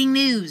exciting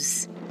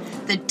news.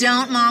 The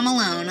Don't Mom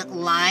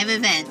Alone live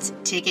event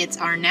tickets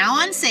are now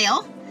on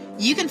sale.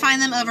 You can find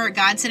them over at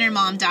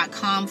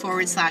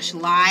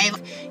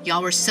godcenteredmom.com/live.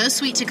 Y'all were so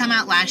sweet to come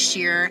out last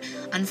year.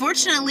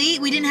 Unfortunately,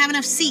 we didn't have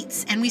enough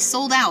seats and we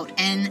sold out,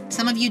 and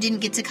some of you didn't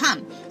get to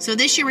come. So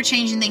this year we're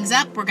changing things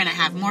up. We're going to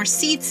have more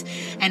seats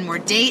and more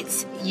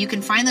dates. You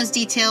can find those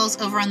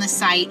details over on the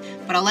site,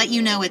 but I'll let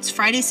you know it's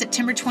Friday,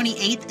 September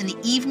 28th in the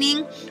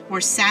evening or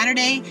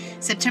Saturday,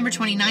 September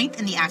 29th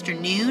in the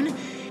afternoon.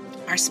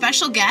 Our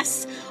special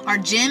guests are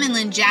Jim and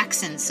Lynn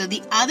Jackson. So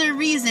the other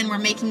reason we're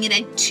making it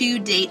a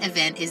 2-date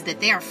event is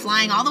that they are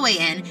flying all the way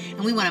in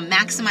and we want to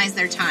maximize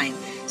their time.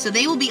 So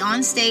they will be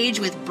on stage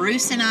with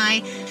Bruce and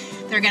I.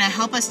 They're going to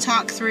help us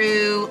talk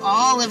through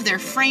all of their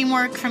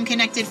framework from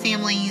connected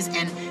families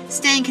and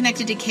staying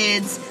connected to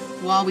kids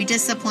while we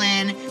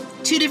discipline.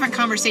 2 different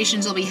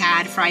conversations will be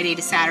had Friday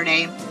to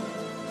Saturday.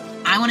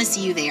 I want to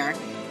see you there.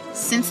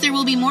 Since there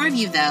will be more of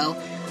you, though,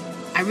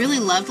 I really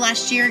loved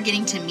last year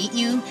getting to meet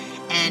you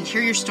and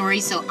hear your story.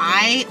 So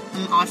I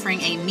am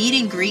offering a meet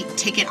and greet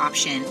ticket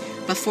option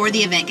before the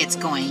event gets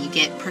going. You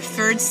get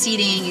preferred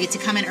seating, you get to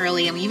come in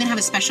early, and we even have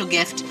a special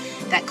gift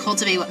that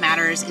Cultivate What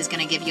Matters is going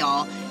to give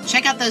y'all.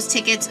 Check out those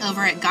tickets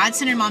over at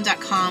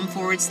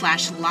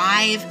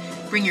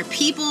godcenteredmom.com/live. Bring your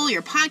people,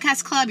 your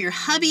podcast club, your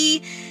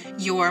hubby,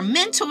 your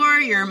mentor,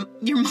 your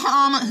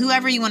mom,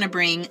 whoever you want to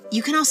bring.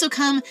 You can also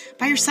come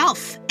by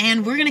yourself,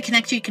 and we're going to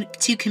connect you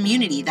to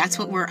community. That's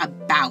what we're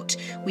about.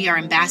 We are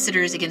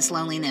ambassadors against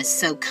loneliness.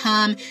 So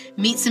come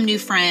meet some new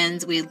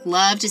friends. We'd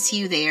love to see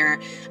you there.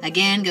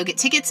 Again, go get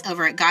tickets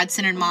over at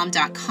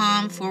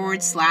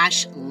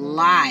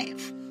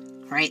godcenteredmom.com/live.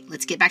 All right,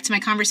 let's get back to my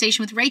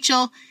conversation with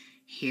Raechel.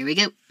 Here we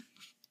go.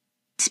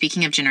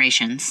 Speaking of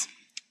generations,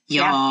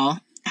 y'all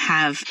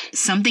have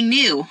something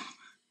new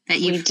that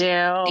you've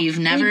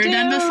never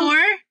done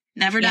before?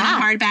 Never done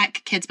a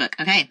hardback kids book.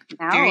 Okay.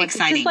 No, very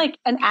exciting. This is like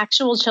an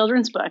actual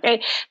children's book.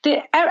 I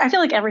feel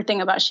like everything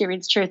about She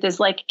Reads Truth is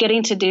like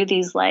getting to do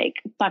these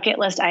like bucket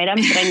list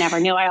items that I never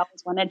knew I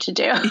always wanted to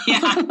do.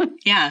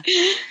 Yeah.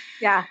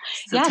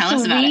 So tell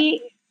us about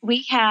it.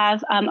 We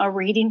have a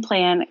reading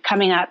plan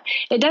coming up.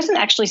 It doesn't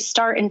actually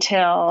start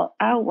until,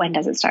 when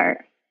does it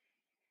start?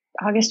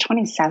 August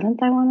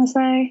 27th, I want to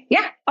say.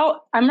 Yeah. Oh,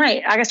 I'm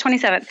right. August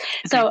 27th.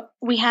 Okay. So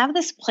we have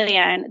this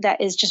plan that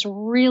is just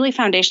really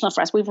foundational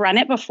for us. We've run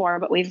it before,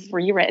 but we've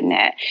rewritten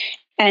it.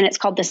 And it's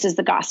called This is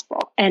the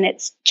Gospel. And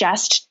it's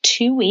just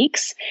 2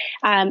 weeks.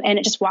 And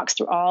it just walks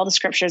through all the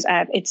scriptures.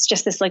 It's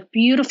just this like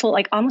beautiful,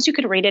 like almost you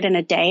could read it in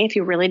a day if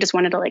you really just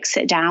wanted to like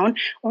sit down,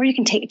 or you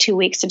can take 2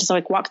 weeks to just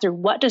like walk through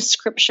what does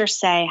scripture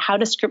say? How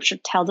does scripture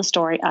tell the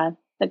story of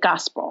the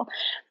gospel?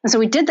 And so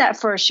we did that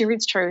for She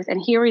Reads Truth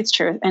and He Reads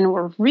Truth, and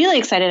we're really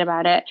excited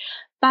about it.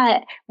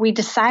 But we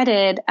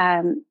decided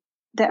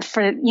that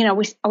for,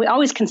 we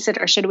always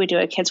consider, should we do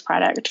a kids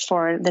product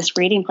for this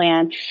reading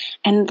plan?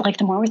 And like,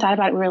 the more we thought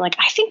about it, we were like,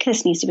 I think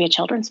this needs to be a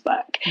children's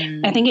book.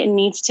 I think it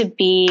needs to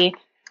be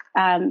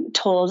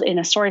told in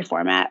a story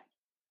format.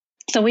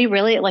 So we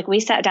really,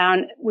 we sat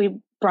down, we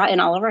brought in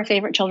all of our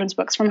favorite children's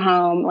books from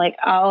home, and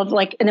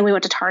then we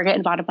went to Target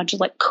and bought a bunch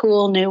of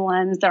cool new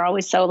ones. They're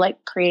always so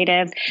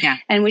creative. Yeah.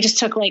 And we just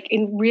took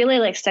and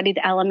really studied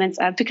the elements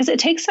of, because it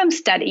takes some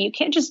study. You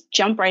can't just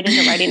jump right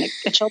into writing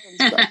a children's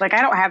book.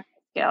 I don't have that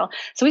skill.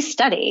 So we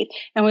studied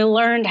and we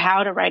learned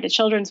how to write a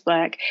children's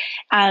book.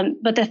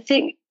 But the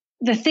thing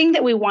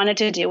that we wanted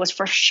to do was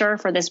for sure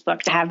for this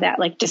book to have that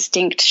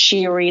distinct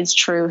She Reads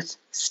Truth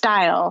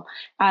style.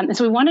 And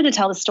so we wanted to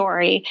tell the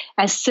story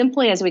as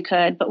simply as we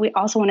could, but we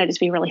also wanted it to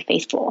be really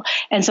faithful.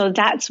 And so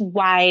that's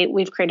why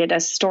we've created a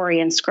story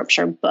and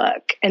scripture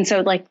book. And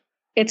so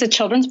it's a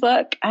children's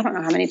book. I don't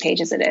know how many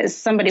pages it is.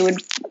 Somebody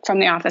from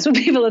the office would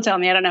be able to tell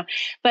me. I don't know.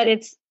 But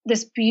it's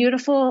this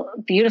beautiful,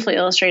 beautifully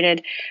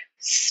illustrated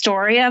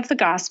story of the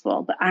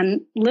gospel. But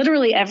on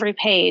literally every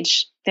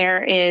page,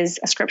 there is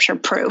a scripture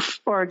proof,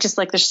 or just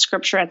the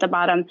scripture at the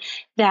bottom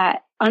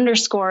that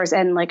underscores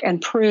and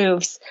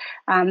proves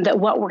that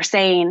what we're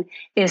saying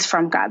is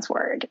from God's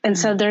word. And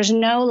so there's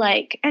no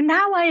and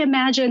now I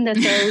imagine that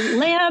the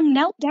lamb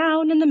knelt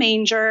down in the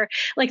manger.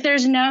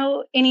 There's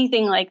no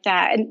anything like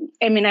that. And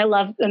I mean, I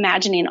love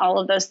imagining all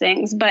of those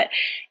things, but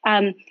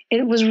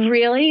it was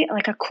really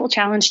a cool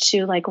challenge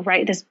to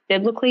write this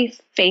biblically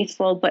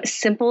faithful, but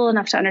simple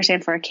enough to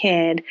understand for a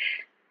kid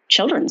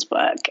children's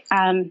book.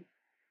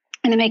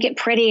 And to make it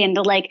pretty and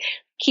to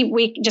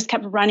we just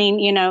kept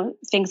running,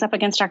 things up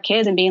against our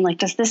kids and being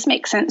does this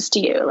make sense to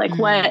you?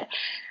 What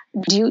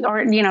do you,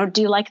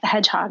 do you like the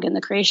hedgehog in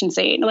the creation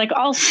scene?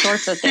 All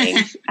sorts of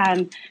things.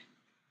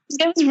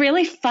 It was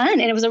really fun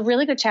and it was a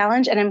really good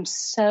challenge. And I'm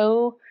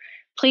so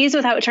pleased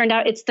with how it turned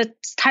out. It's the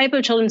type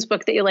of children's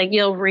book that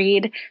you'll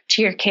read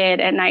to your kid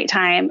at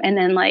nighttime and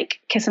then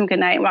kiss them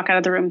goodnight and walk out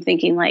of the room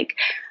thinking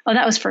oh,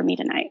 that was for me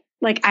tonight.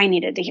 I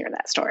needed to hear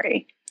that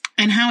story.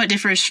 And how it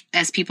differs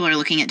as people are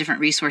looking at different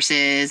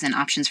resources and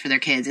options for their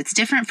kids. It's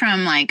different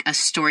from a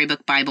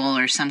storybook Bible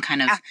or some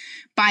kind of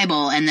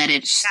Bible, and that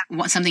it's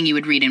something you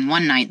would read in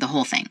one night, the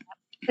whole thing.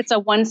 It's a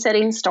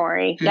one-sitting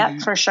story. Mm-hmm.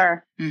 Yep, for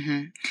sure.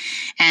 Mm-hmm.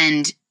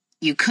 And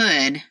you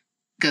could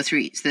go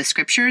through the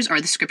scriptures,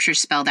 or the scriptures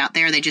spelled out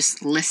there. Are they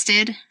just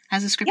listed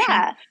as a scripture?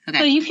 Yeah. Okay.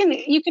 So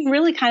you can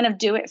really kind of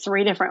do it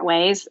 3 different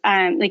ways.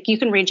 You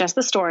can read just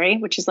the story,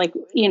 which is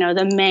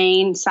the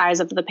main size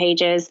of the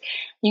pages.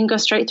 You can go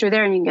straight through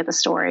there and you can get the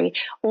story,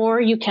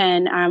 or you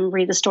can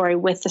read the story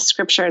with the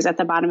scriptures at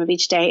the bottom of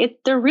each day.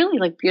 They're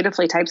really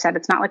beautifully typeset.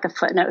 It's not a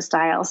footnote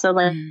style. So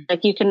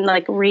you can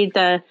read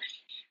the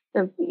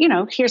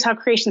here's how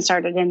creation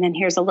started, and then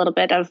here's a little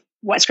bit of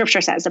what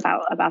scripture says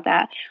about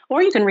that.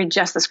 Or you can read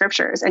just the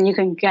scriptures and you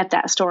can get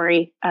that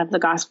story of the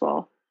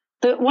gospel.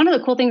 One of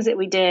the cool things that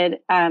we did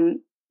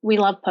we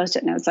love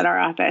Post-it notes at our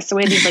office. So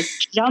we had these like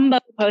jumbo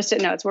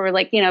Post-it notes where we're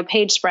like,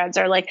 page spreads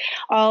are like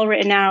all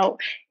written out.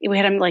 We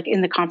had them like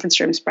in the conference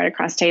room spread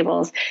across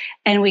tables,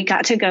 and we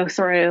got to go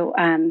through,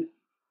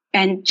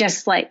 and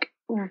just like,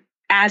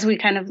 as we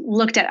kind of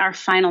looked at our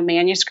final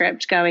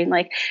manuscript going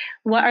like,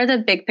 what are the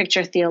big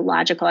picture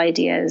theological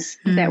ideas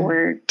that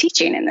we're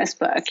teaching in this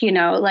book?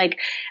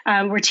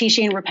 We're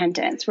teaching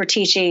repentance, we're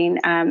teaching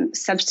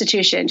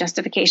substitution,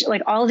 justification,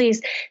 like all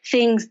these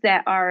things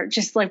that are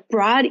just like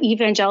broad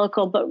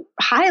evangelical, but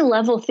high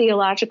level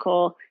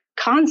theological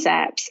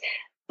concepts,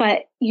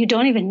 but you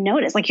don't even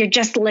notice, like, you're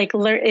just like,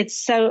 it's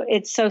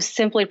so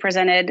simply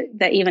presented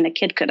that even a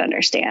kid could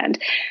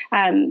understand.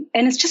 And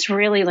it's just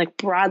really like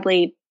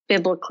broadly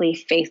biblically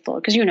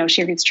faithful, because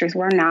She Reads Truth,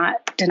 we're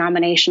not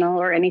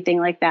denominational or anything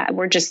like that.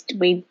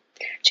 We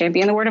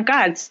champion the word of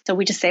God. So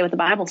we just say what the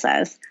Bible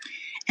says.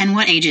 And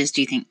what ages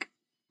do you think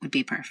would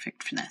be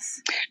perfect for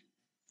this?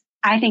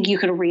 I think you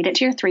could read it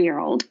to your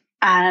 3-year-old.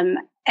 And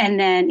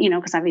then,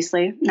 because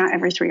obviously not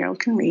every 3-year-old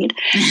can read.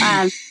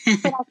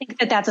 But I think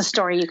that's a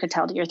story you could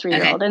tell to your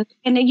 3-year-old. Okay.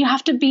 And then you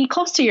have to be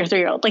close to your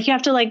 3-year-old. Like, you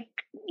have to like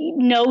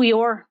know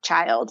your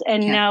child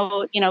and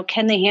know,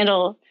 can they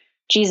handle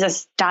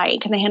Jesus dying?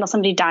 Can they handle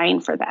somebody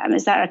dying for them?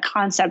 Is that a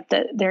concept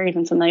that they're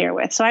even familiar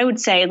with? So I would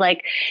say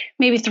like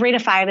maybe 3 to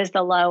 5 is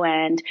the low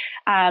end.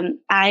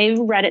 I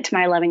read it to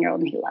my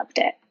 11-year-old and he loved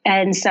it.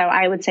 And so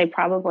I would say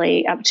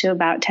probably up to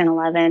about 10,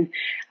 11.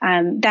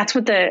 That's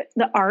what the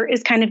art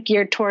is kind of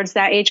geared towards,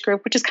 that age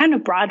group, which is kind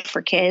of broad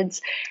for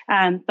kids.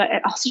 But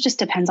it also just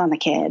depends on the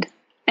kid.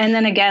 And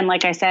then again,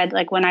 like I said,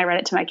 like when I read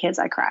it to my kids,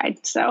 I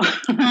cried. So,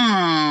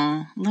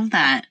 oh, love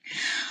that.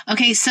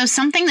 Okay. So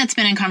something that's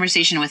been in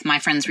conversation with my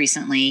friends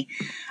recently,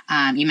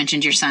 you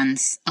mentioned your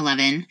son's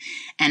 11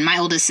 and my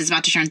oldest is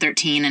about to turn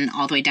 13 and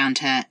all the way down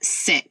to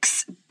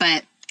 6.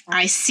 But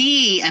I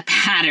see a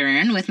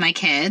pattern with my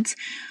kids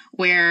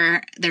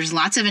where there's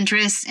lots of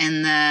interest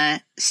in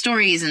the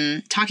stories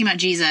and talking about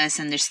Jesus,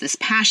 and there's this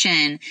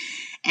passion.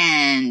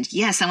 And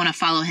yes, I want to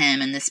follow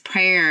him, and this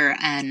prayer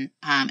and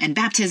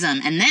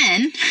baptism. And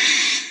then,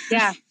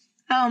 yeah.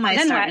 Oh my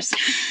stars.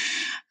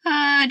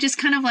 Just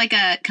kind of like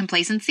a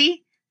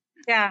complacency.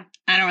 Yeah.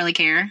 I don't really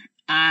care.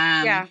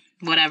 Yeah.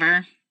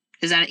 Whatever.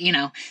 Is that,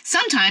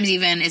 sometimes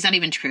even, is that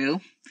even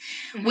true?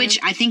 Mm-hmm. Which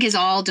I think is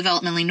all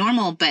developmentally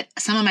normal. But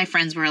some of my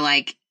friends were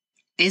like,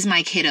 is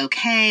my kid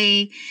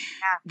okay? Yeah.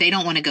 They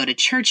don't want to go to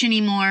church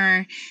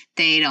anymore.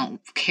 They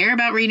don't care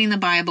about reading the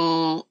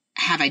Bible.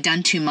 Have I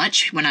done too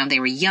much when they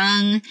were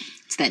young?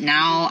 It's that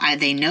now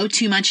they know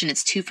too much and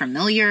it's too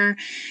familiar.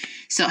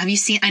 So have you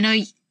seen, I know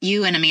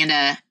you and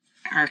Amanda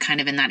are kind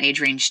of in that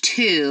age range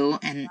too.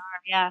 And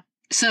yeah.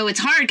 So it's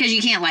hard because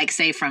you can't like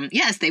say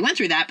yes, they went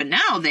through that, but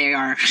now they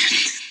are,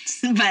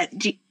 but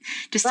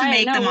just to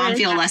make the mom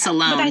feel less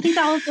alone. But I think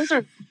all of those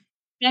are,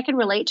 I can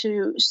relate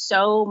to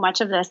so much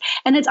of this.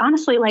 And it's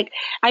honestly like,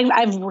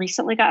 I've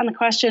recently gotten the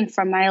question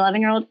from my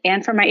 11-year-old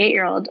and from my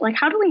 8-year-old, like,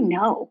 how do we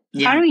know?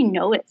 Yeah. How do we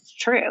know it's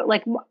true?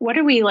 Like, what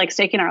are we like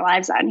staking our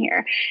lives on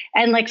here?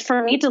 And like,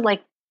 for me to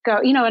like go,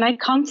 and I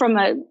come from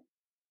a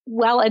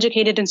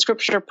well-educated in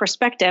scripture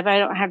perspective. I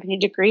don't have any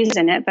degrees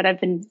in it, but I've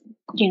been,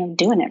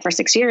 doing it for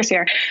 6 years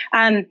here.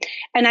 And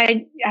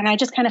I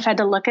just kind of had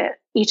to look at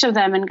each of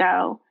them and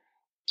go,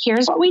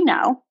 here's what we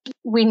know.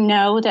 We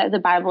know that the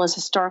Bible is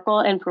historical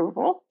and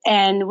provable.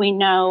 And we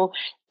know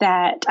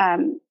that,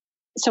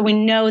 so we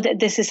know that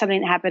this is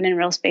something that happened in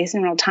real space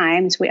and real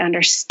times. We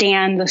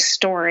understand the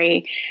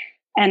story.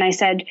 And I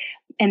said,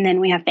 and then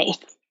we have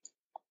faith.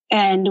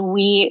 And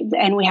we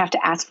have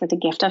to ask for the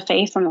gift of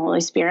faith from the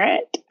Holy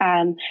Spirit.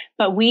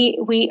 But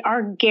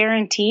our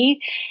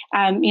guarantee,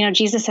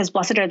 Jesus says,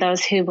 blessed are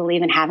those who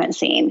believe and haven't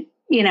seen,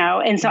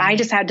 and so I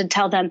just had to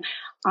tell them,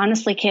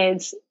 honestly,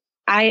 kids,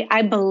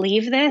 I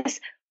believe this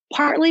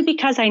partly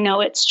because I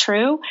know it's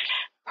true,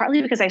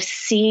 partly because I've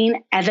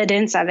seen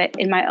evidence of it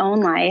in my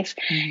own life.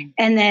 Mm-hmm.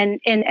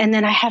 And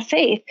then I have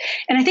faith.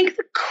 And I think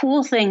the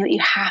cool thing that you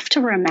have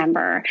to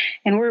remember,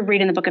 and we're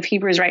reading the book of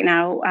Hebrews right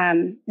now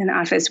in the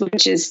office,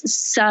 which is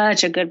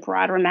such a good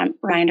broad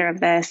reminder of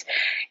this.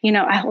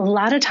 A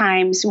lot of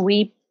times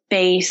we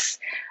base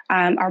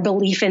our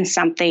belief in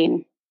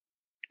something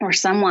or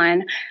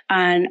someone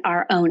on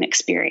our own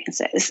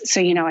experiences.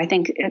 So, I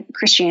think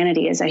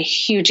Christianity is a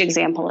huge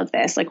example of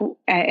this,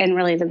 and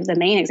really the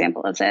main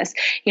example of this.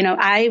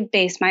 I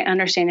base my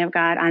understanding of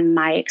God on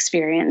my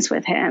experience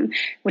with him,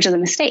 which is a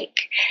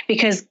mistake,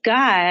 because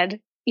God,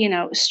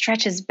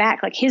 stretches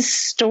back. Like, his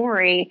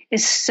story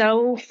is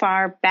so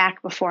far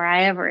back before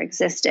I ever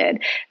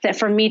existed that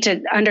for me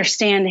to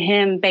understand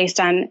him based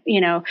on,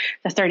 the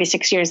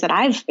 36 years that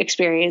I've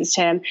experienced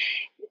him,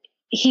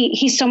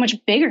 he's so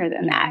much bigger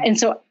than that. And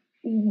so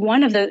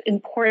one of the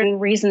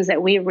important reasons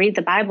that we read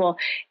the Bible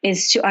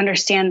is to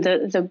understand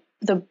the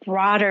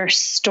broader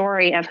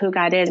story of who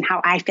God is and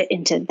how I fit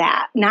into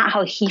that, not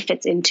how he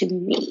fits into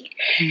me.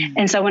 Mm.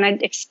 And so when I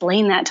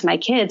explain that to my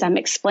kids, I'm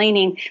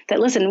explaining that,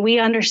 listen, we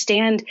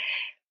understand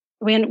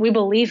when we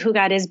believe who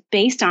God is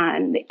based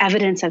on the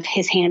evidence of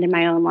his hand in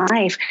my own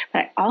life,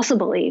 but I also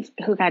believe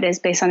who God is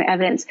based on the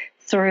evidence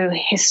through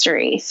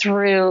history,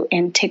 through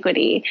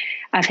antiquity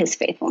of his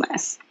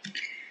faithfulness.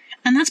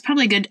 And that's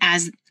probably good,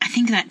 as I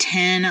think that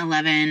 10,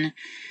 11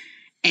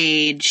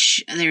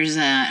 age, there's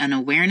an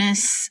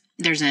awareness,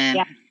 there's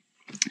a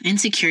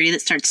insecurity that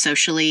starts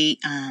socially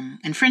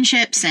in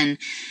friendships and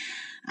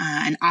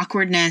an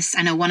awkwardness.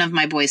 I know one of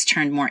my boys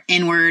turned more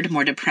inward,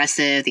 more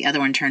depressive. The other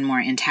one turned more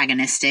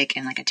antagonistic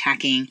and like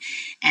attacking.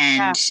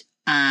 And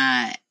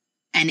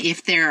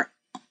if they're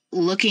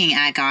looking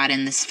at God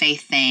and this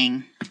faith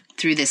thing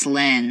through this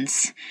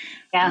lens,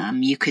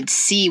 you could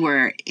see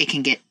where it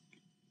can get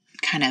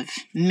kind of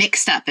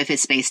mixed up if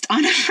it's based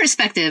on a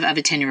perspective of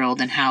a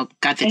 10-year-old and how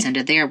God fits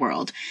into their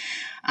world.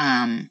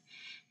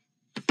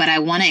 But I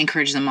want to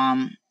encourage the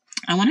mom.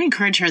 I want to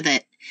encourage her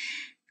that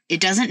it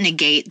doesn't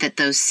negate that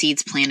those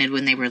seeds planted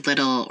when they were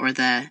little, or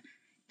the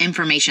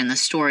information, the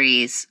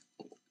stories,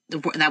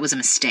 that was a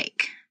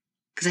mistake.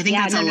 Because I think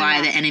that's a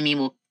lie. The enemy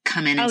will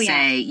come in and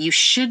say, you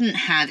shouldn't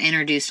have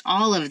introduced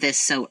all of this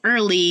so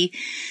early.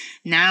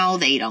 Now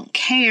they don't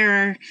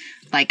care.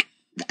 Like,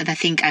 I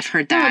think I've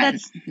heard that.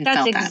 No,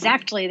 that's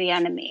exactly the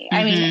enemy.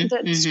 I mean,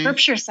 the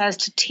scripture says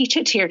to teach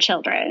it to your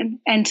children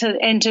and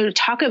to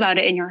talk about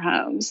it in your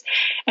homes.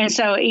 And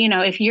so,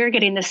 if you're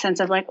getting this sense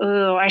of like,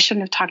 oh, I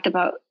shouldn't have talked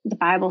about the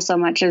Bible so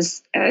much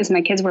as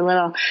my kids were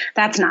little,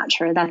 that's not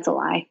true. That's a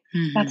lie.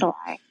 That's a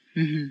lie.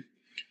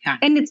 Yeah.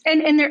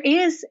 And there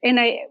is,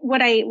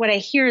 what I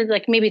hear,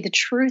 like maybe the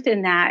truth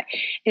in that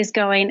is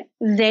going,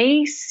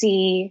 they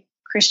see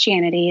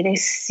Christianity, they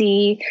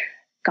see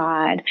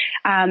God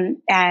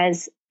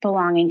as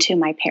belonging to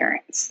my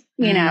parents,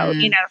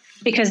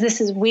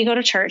 because we go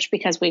to church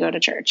because we go to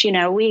church,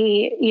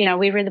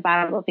 we read the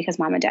Bible because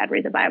mom and dad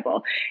read the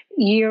Bible.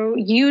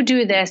 You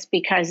do this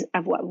because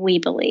of what we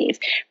believe.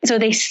 So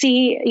they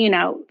see,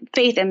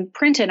 faith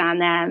imprinted on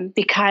them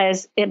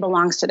because it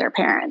belongs to their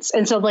parents.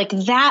 And so like,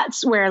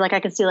 that's where like, I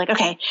could see like,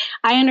 okay,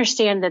 I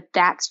understand that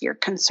that's your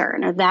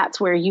concern, or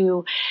that's where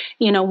you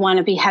want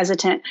to be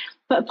hesitant.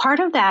 But part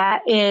of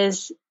that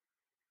is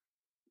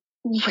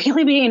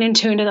really being in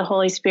tune to the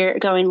Holy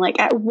Spirit, going like,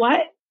 at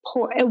what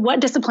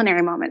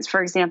disciplinary moments, for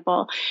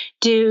example,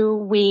 do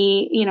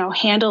we,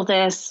 handle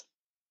this,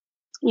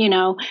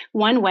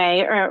 one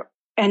way,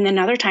 and then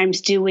other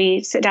times do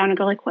we sit down and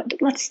go like,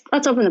 let's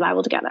open the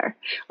Bible together.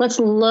 Let's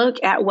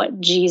look at what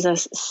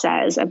Jesus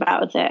says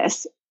about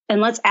this. And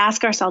let's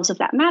ask ourselves if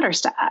that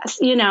matters to us,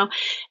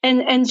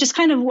 and just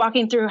kind of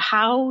walking through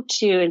how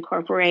to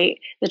incorporate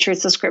the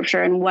truths of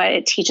Scripture and what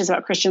it teaches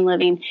about Christian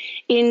living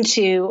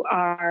into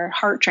our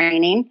heart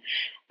training.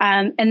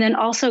 And then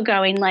also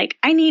going like,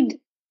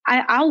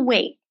 I'll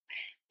wait,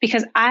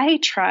 because I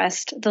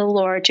trust the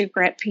Lord to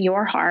grip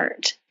your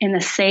heart in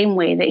the same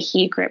way that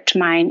he gripped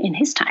mine in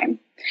his time.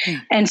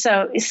 And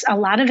so a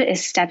lot of it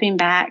is stepping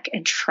back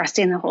and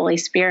trusting the Holy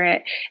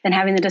Spirit and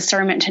having the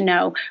discernment to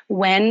know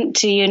when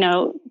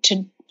to,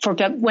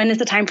 when is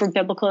the time for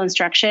biblical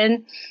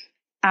instruction,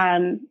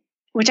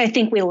 which I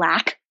think we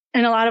lack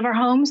in a lot of our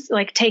homes,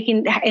 like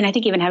and I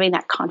think even having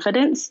that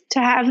confidence to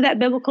have that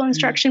biblical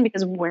instruction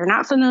because we're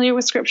not familiar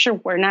with Scripture,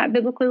 we're not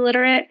biblically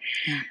literate.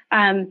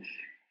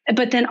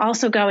 But then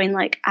also going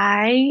like,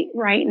 I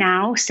right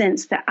now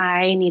sense that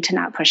I need to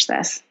not push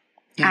this.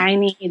 I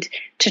need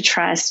to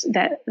trust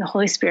that the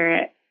Holy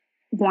Spirit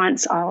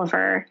wants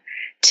Oliver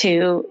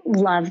to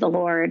love the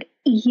Lord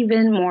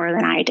even more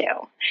than I do.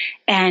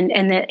 And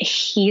that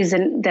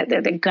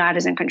that God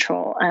is in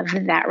control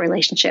of that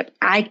relationship.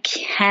 I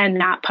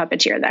cannot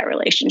puppeteer that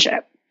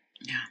relationship.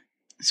 Yeah,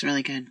 it's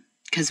really good.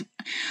 Because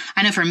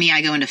I know for me,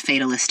 I go into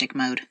fatalistic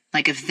mode.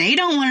 Like if they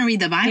don't want to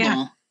read the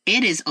Bible,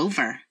 it is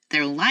over.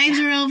 Their lives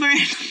are over.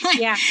 So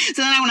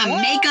then I want to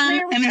make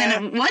them. I mean,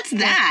 then what's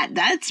that?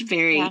 That's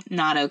very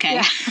not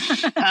okay.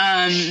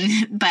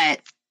 But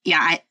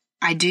yeah,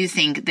 I do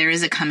think there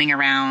is a coming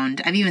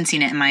around. I've even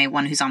seen it in my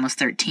one who's almost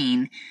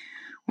 13,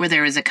 where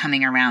there is a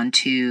coming around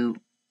to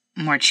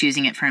more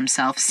choosing it for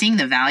himself, seeing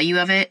the value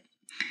of it.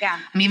 Yeah.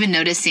 I'm even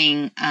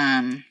noticing,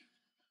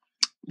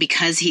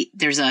 because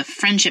there's a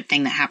friendship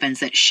thing that happens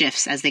that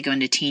shifts as they go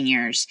into teen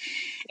years.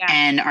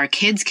 And our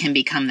kids can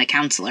become the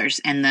counselors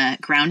and the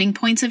grounding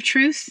points of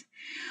truth,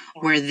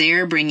 where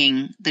they're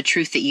bringing the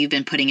truth that you've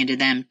been putting into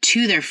them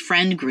to their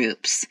friend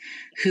groups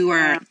who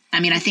are, I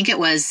mean, I think it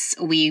was,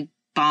 we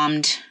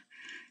bombed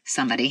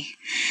somebody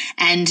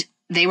and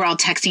they were all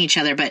texting each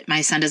other, but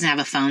my son doesn't have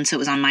a phone. So it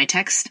was on my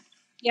text.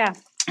 Yeah.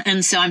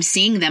 And so I'm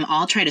seeing them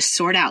all try to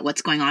sort out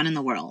what's going on in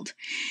the world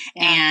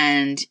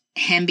and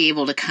him be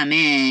able to come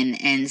in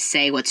and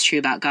say what's true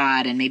about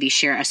God and maybe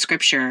share a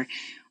scripture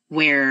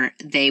where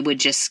they would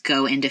just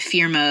go into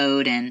fear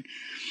mode and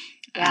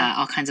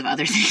all kinds of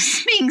other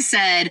things being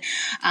said.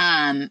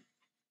 It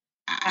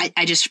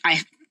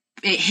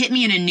hit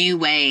me in a new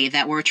way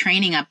that we're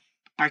training up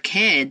our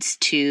kids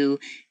to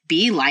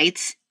be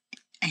lights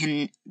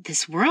in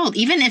this world,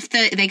 even if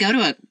they go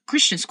to a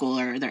Christian school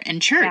or they're in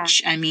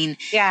church. I mean,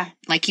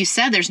 like you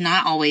said, there's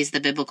not always the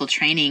biblical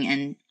training.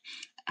 And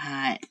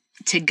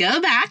to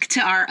go back to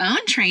our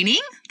own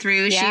training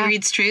through She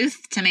Reads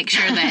Truth to make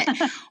sure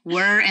that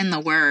we're in the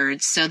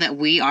Word so that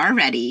we are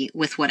ready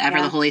with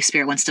whatever the Holy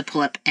Spirit wants to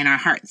pull up in our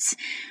hearts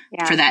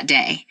for that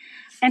day.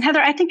 And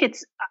Heather, I think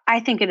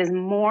it is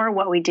more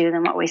what we do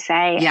than what we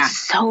say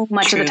so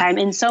much of the time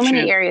in so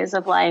many areas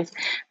of life.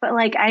 But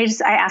like, I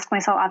ask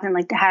myself often,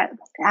 like, to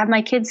have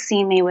my kids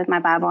seen me with my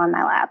Bible on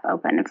my lap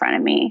open in front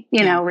of me,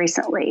 you know,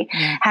 recently?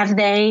 Have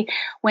they,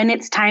 when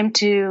it's time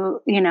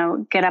to, you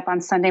know, get up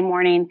on Sunday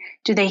morning,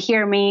 do they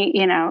hear me,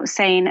 you know,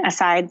 saying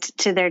aside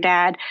to their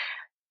dad,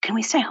 can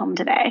we stay home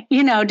today?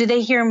 You know, do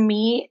they hear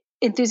me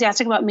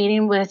enthusiastic about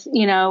meeting with,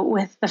 you know,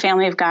 with the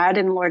family of God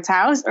in the Lord's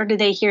house, or do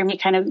they hear me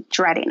kind of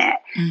dreading it?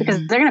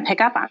 Because they're going to pick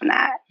up on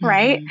that.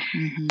 Right.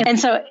 And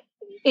so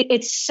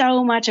it's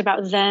so much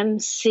about them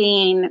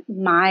seeing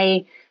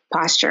my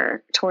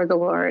posture toward the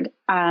Lord,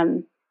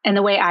 and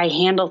the way I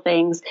handle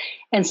things,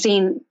 and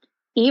seeing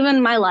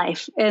even my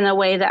life in a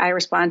way that I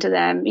respond to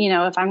them. You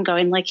know, if I'm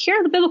going like, here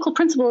are the biblical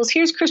principles,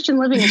 here's Christian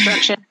living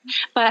instruction,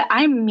 but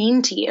I'm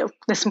mean to you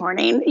this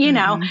morning, you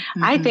know,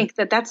 I think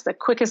that that's the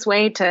quickest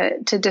way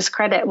to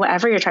discredit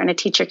whatever you're trying to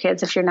teach your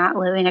kids if you're not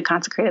living a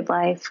consecrated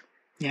life.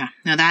 Yeah,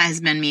 no, that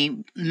has been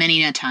me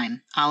many a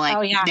time.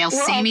 They'll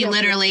see me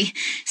literally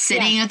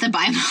sitting with the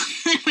Bible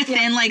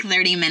within like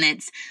 30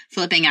 minutes,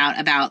 flipping out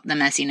about the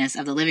messiness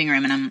of the living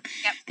room. And I'm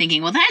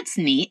thinking, well, that's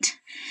neat.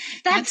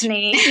 That's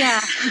neat. Yeah.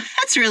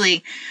 That's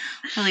really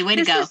way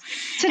to go.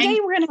 Today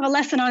we're going to have a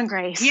lesson on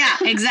grace. Yeah,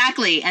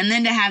 exactly. And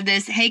then to have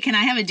this, hey, can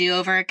I have a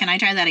do-over? Can I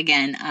try that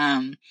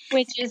again?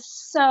 Which is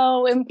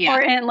so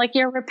important. Yeah. Like,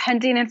 you're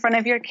repenting in front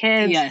of your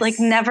kids. Yes. Like,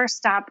 never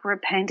stop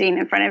repenting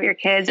in front of your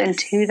kids and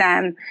to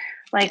them.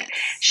 Like,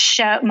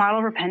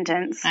 model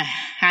repentance. I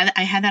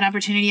had that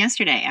opportunity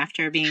yesterday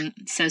after being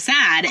so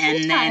sad,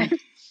 and then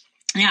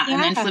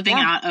flipping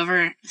out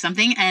over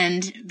something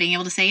and being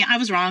able to say, I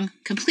was wrong,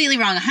 completely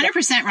wrong,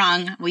 100%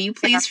 wrong. Will you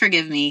please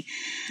forgive me?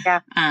 Yeah.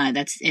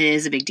 It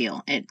is a big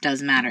deal. It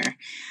does matter.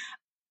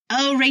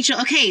 Oh,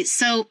 Raechel. Okay.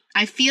 So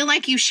I feel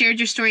like you shared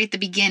your story at the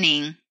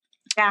beginning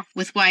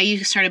with why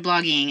you started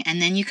blogging.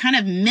 And then you kind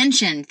of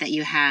mentioned that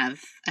you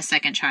have a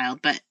second child,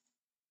 but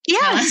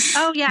tell us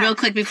real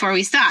quick before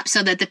we stop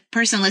so that the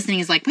person listening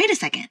is like, wait a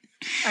second.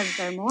 Is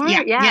there more?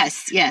 Yeah.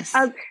 Yes.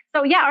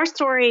 Our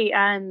story,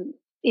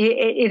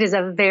 it is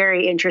a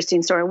very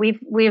interesting story.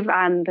 We've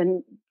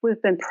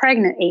been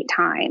pregnant 8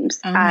 times.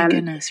 Oh my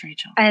goodness,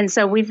 Raechel. And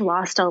so we've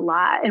lost a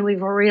lot, and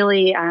we've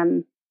really,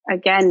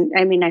 again,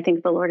 I mean, I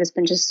think the Lord has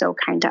been just so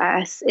kind to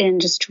us in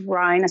just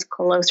drawing us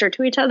closer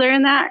to each other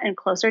in that, and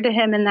closer to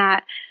Him in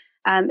that.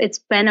 It's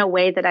been a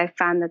way that I've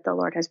found that the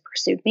Lord has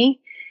pursued me,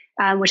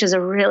 which is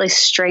a really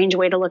strange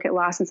way to look at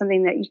loss and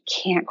something that you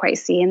can't quite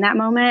see in that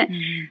moment.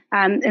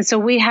 And so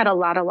we had a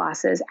lot of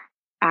losses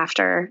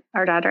after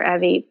our daughter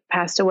Evie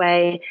passed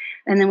away.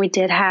 And then we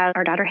did have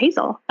our daughter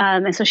Hazel.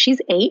 And so she's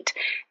 8.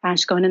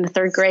 She's going into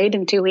 3rd grade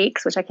in 2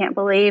 weeks, which I can't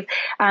believe.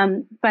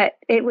 But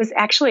it was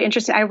actually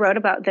interesting. I wrote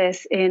about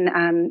this in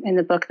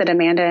the book that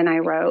Amanda and I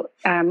wrote.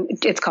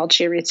 It's called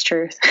She Reads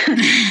Truth.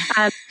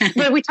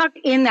 But we talk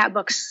in that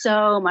book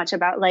so much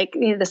about, like,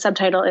 the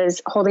subtitle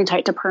is Holding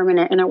Tight to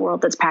Permanent in a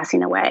World That's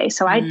Passing Away.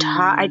 So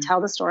I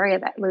tell the story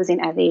of losing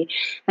Evie,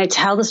 and I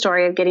tell the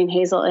story of getting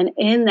Hazel. And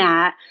in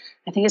that,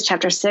 I think it's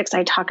chapter 6,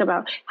 I talk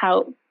about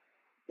how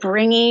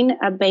bringing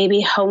a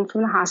baby home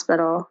from the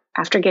hospital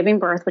after giving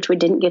birth, which we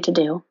didn't get to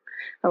do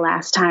the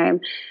last time,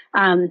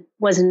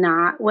 was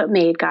not what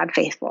made God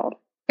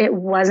faithful. It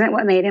wasn't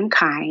what made Him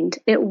kind.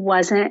 It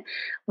wasn't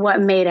what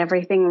made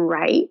everything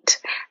right.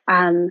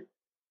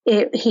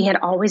 He had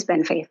always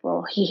been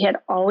faithful. He had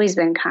always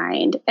been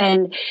kind.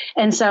 And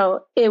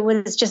so it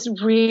was just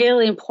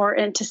really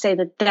important to say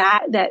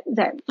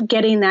that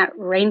getting that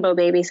rainbow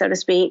baby, so to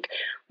speak,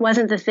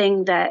 wasn't the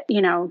thing that,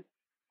 you know,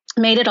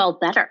 made it all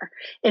better.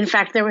 In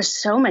fact, there was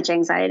so much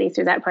anxiety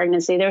through that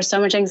pregnancy. There was so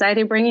much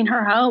anxiety bringing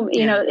her home.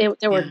 You know,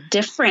 there were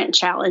different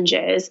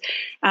challenges.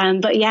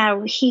 But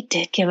He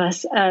did give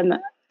us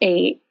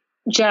a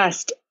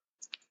just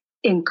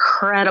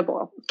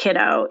incredible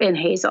kiddo in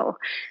Hazel.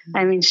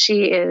 I mean,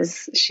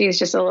 she's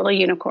just a little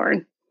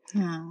unicorn.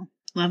 Oh,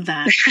 love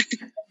that.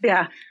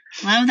 Yeah.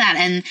 Love that.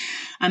 And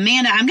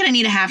Amanda, I'm going to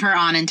need to have her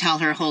on and tell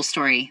her whole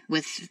story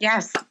with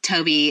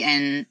Toby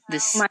and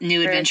this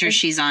new adventure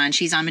she's on.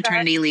 She's on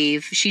maternity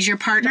leave. She's your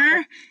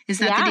partner? Is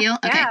that the deal?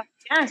 Okay.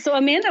 Yeah. So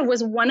Amanda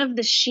was one of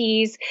the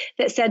she's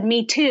that said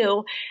me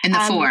too. In the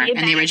 4,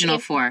 in the original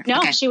 4.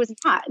 No, she was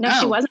not. No,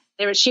 she wasn't.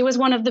 She was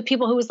one of the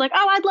people who was like,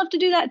 oh, I'd love to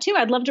do that too.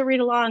 I'd love to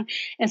read along.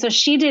 And so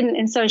she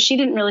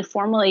didn't really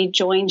formally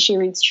join She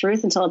Reads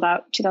Truth until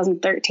about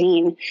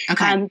 2013.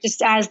 Okay.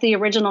 Just as the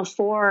original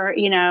 4,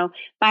 you know,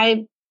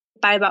 by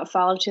about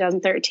fall of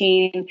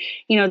 2013,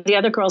 you know, the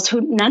other girls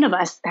who none of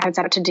us had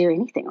set out to do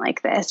anything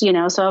like this, you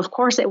know, so of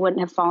course it wouldn't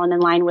have fallen in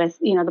line with,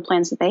 you know, the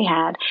plans that they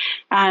had.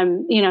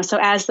 You know, so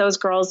as those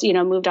girls, you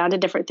know, moved on to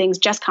different things,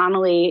 Jess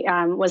Connolly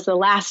was the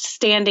last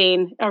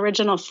standing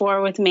original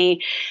 4 with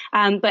me.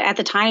 But at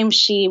the time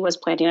she was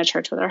planting a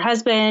church with her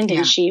husband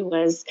and she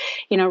was,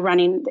 you know,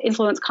 running the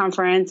Influence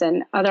Conference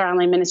and other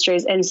online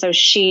ministries. And so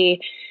she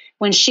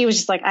when she was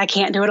just like, I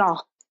can't do it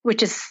all,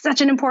 which is such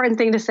an important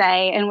thing to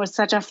say and was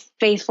such a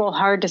faithful,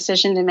 hard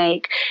decision to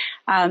make.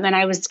 And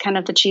I was kind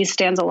of the cheese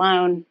stands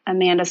alone.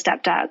 Amanda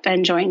stepped up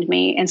and joined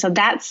me. And so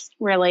that's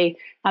really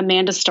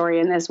Amanda's story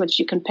in this, which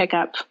you can pick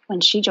up when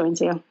she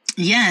joins you.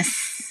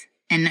 Yes.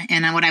 And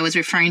what I was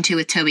referring to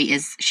with Toby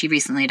is she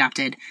recently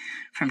adopted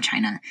from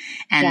China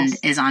and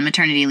is on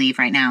maternity leave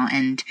right now.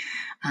 And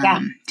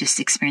just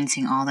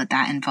experiencing all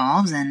that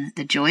involves and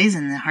the joys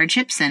and the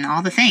hardships and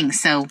all the things.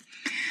 So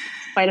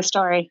quite a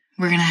story.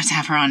 We're going to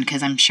have her on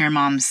because I'm sure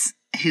moms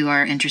who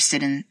are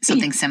interested in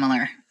something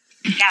similar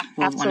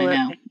will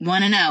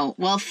want to know.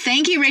 Well,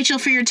 thank you,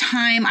 Raechel, for your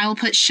time. I will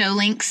put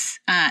links.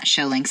 I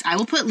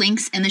will put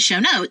links in the show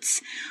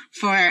notes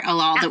for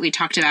all that we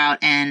talked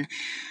about, and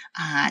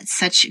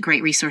such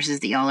great resources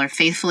that y'all are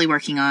faithfully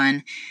working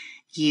on.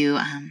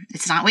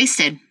 It's not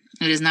wasted.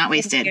 It is not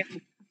wasted.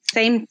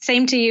 Same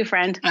to you,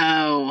 friend.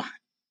 Oh,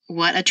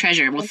 what a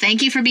treasure. Well,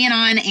 thank you for being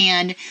on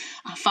and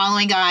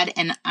following God,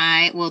 and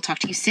I will talk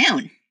to you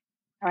soon.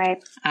 All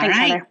right. Thanks,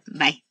 right. Heather.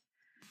 Bye.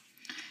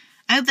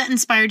 I hope that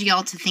inspired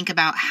y'all to think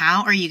about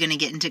how are you going to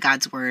get into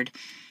God's Word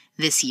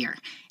this year,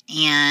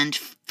 and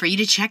for you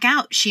to check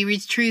out She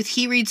Reads Truth,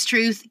 He Reads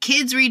Truth,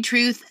 Kids Read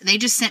Truth. They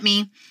just sent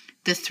me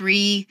the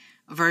 3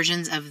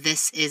 versions of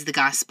This Is the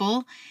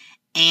Gospel,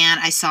 and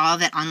I saw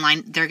that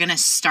online they're going to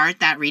start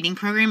that reading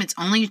program. It's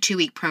only a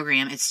 2-week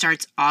program. It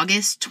starts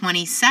August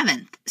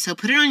 27th, so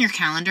put it on your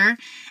calendar,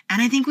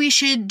 and I think we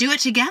should do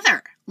it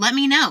together. Let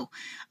me know.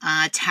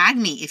 Tag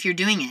me if you're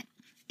doing it.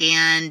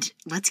 And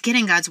let's get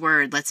in God's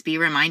Word. Let's be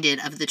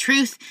reminded of the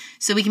truth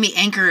so we can be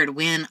anchored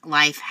when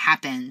life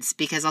happens.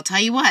 Because I'll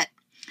tell you what,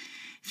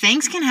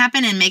 things can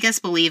happen and make us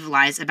believe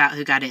lies about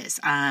who God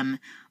is.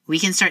 We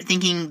can start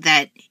thinking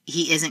that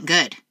He isn't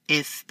good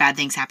if bad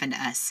things happen to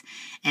us.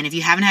 And if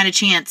you haven't had a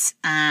chance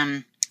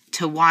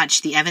to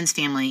watch the Evans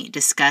family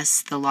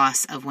discuss the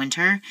loss of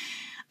Winter,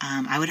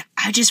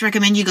 I just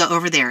recommend you go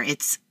over there.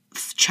 It's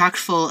chock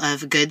full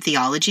of good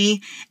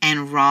theology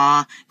and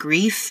raw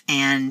grief,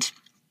 and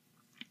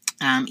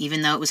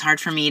even though it was hard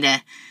for me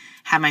to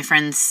have my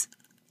friends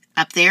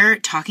up there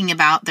talking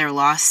about their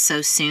loss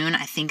so soon,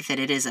 I think that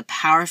it is a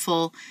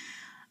powerful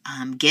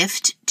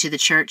gift to the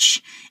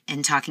church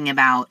in talking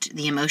about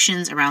the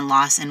emotions around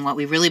loss and what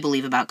we really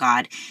believe about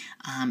God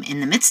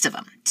in the midst of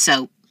them.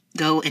 So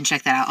go and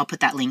check that out. I'll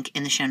put that link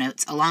in the show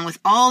notes, along with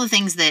all the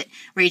things that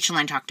Raechel and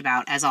I talked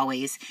about, as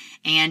always.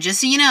 And just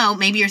so you know,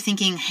 maybe you're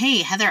thinking,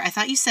 hey, Heather, I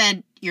thought you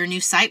said your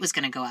new site was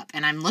going to go up.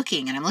 And I'm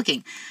looking.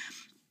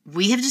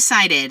 We have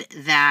decided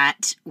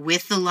that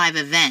with the live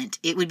event,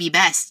 it would be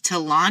best to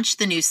launch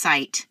the new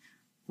site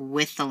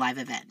with the live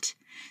event.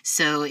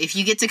 So if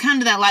you get to come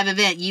to that live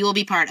event, you will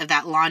be part of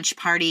that launch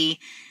party,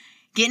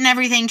 getting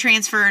everything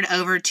transferred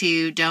over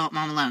to Don't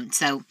Mom Alone.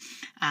 So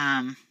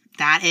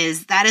that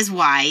is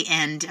why,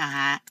 and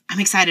I'm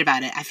excited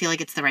about it. I feel like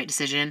it's the right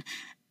decision,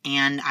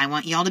 and I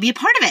want y'all to be a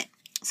part of it.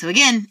 So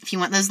again, if you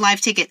want those live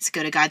tickets,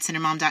 go to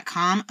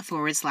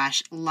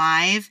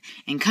godcenteredmom.com/live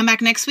and come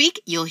back next week.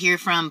 You'll hear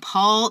from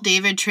Paul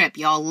David Tripp.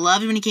 Y'all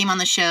loved when he came on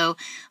the show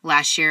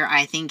last year.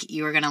 I think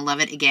you are going to love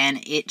it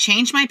again. It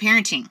changed my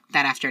parenting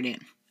that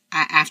afternoon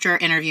after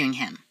interviewing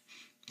him.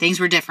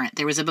 Things were different.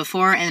 There was a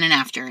before and an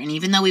after. And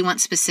even though we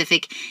want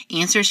specific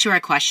answers to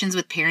our questions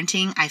with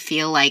parenting, I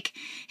feel like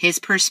his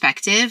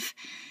perspective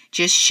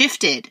just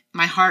shifted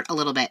my heart a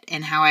little bit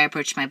in how I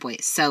approach my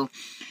boys. So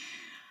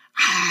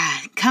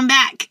come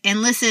back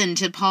and listen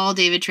to Paul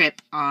David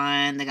Tripp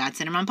on the God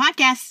Centered Mom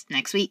podcast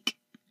next week.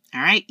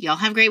 All right. Y'all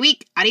have a great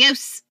week.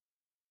 Adios.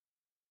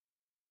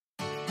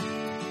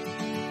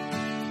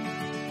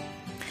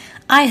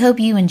 I hope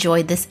you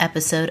enjoyed this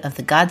episode of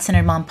the God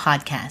Centered Mom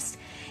podcast.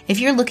 If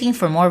you're looking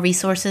for more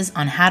resources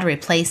on how to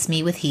replace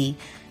me with he,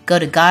 go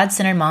to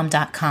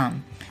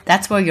godcenteredmom.com.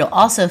 That's where you'll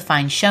also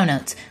find show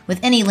notes with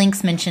any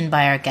links mentioned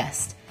by our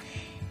guest.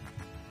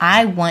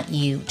 I want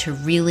you to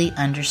really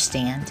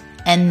understand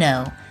and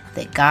know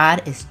that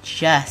God is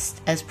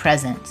just as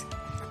present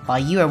while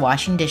you are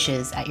washing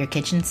dishes at your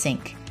kitchen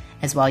sink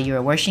as while you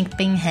are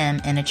worshiping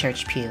Him in a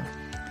church pew.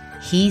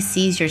 He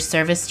sees your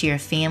service to your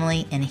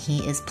family and He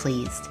is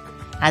pleased.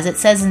 As it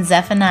says in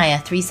Zephaniah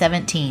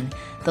 3:17,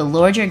 the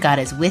Lord your God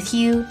is with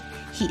you.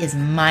 He is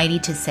mighty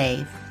to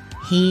save.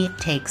 He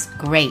takes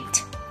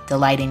great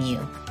delight in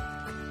you.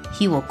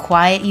 He will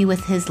quiet you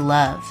with His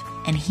love,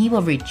 and He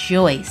will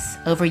rejoice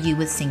over you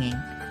with singing.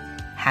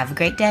 Have a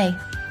great day.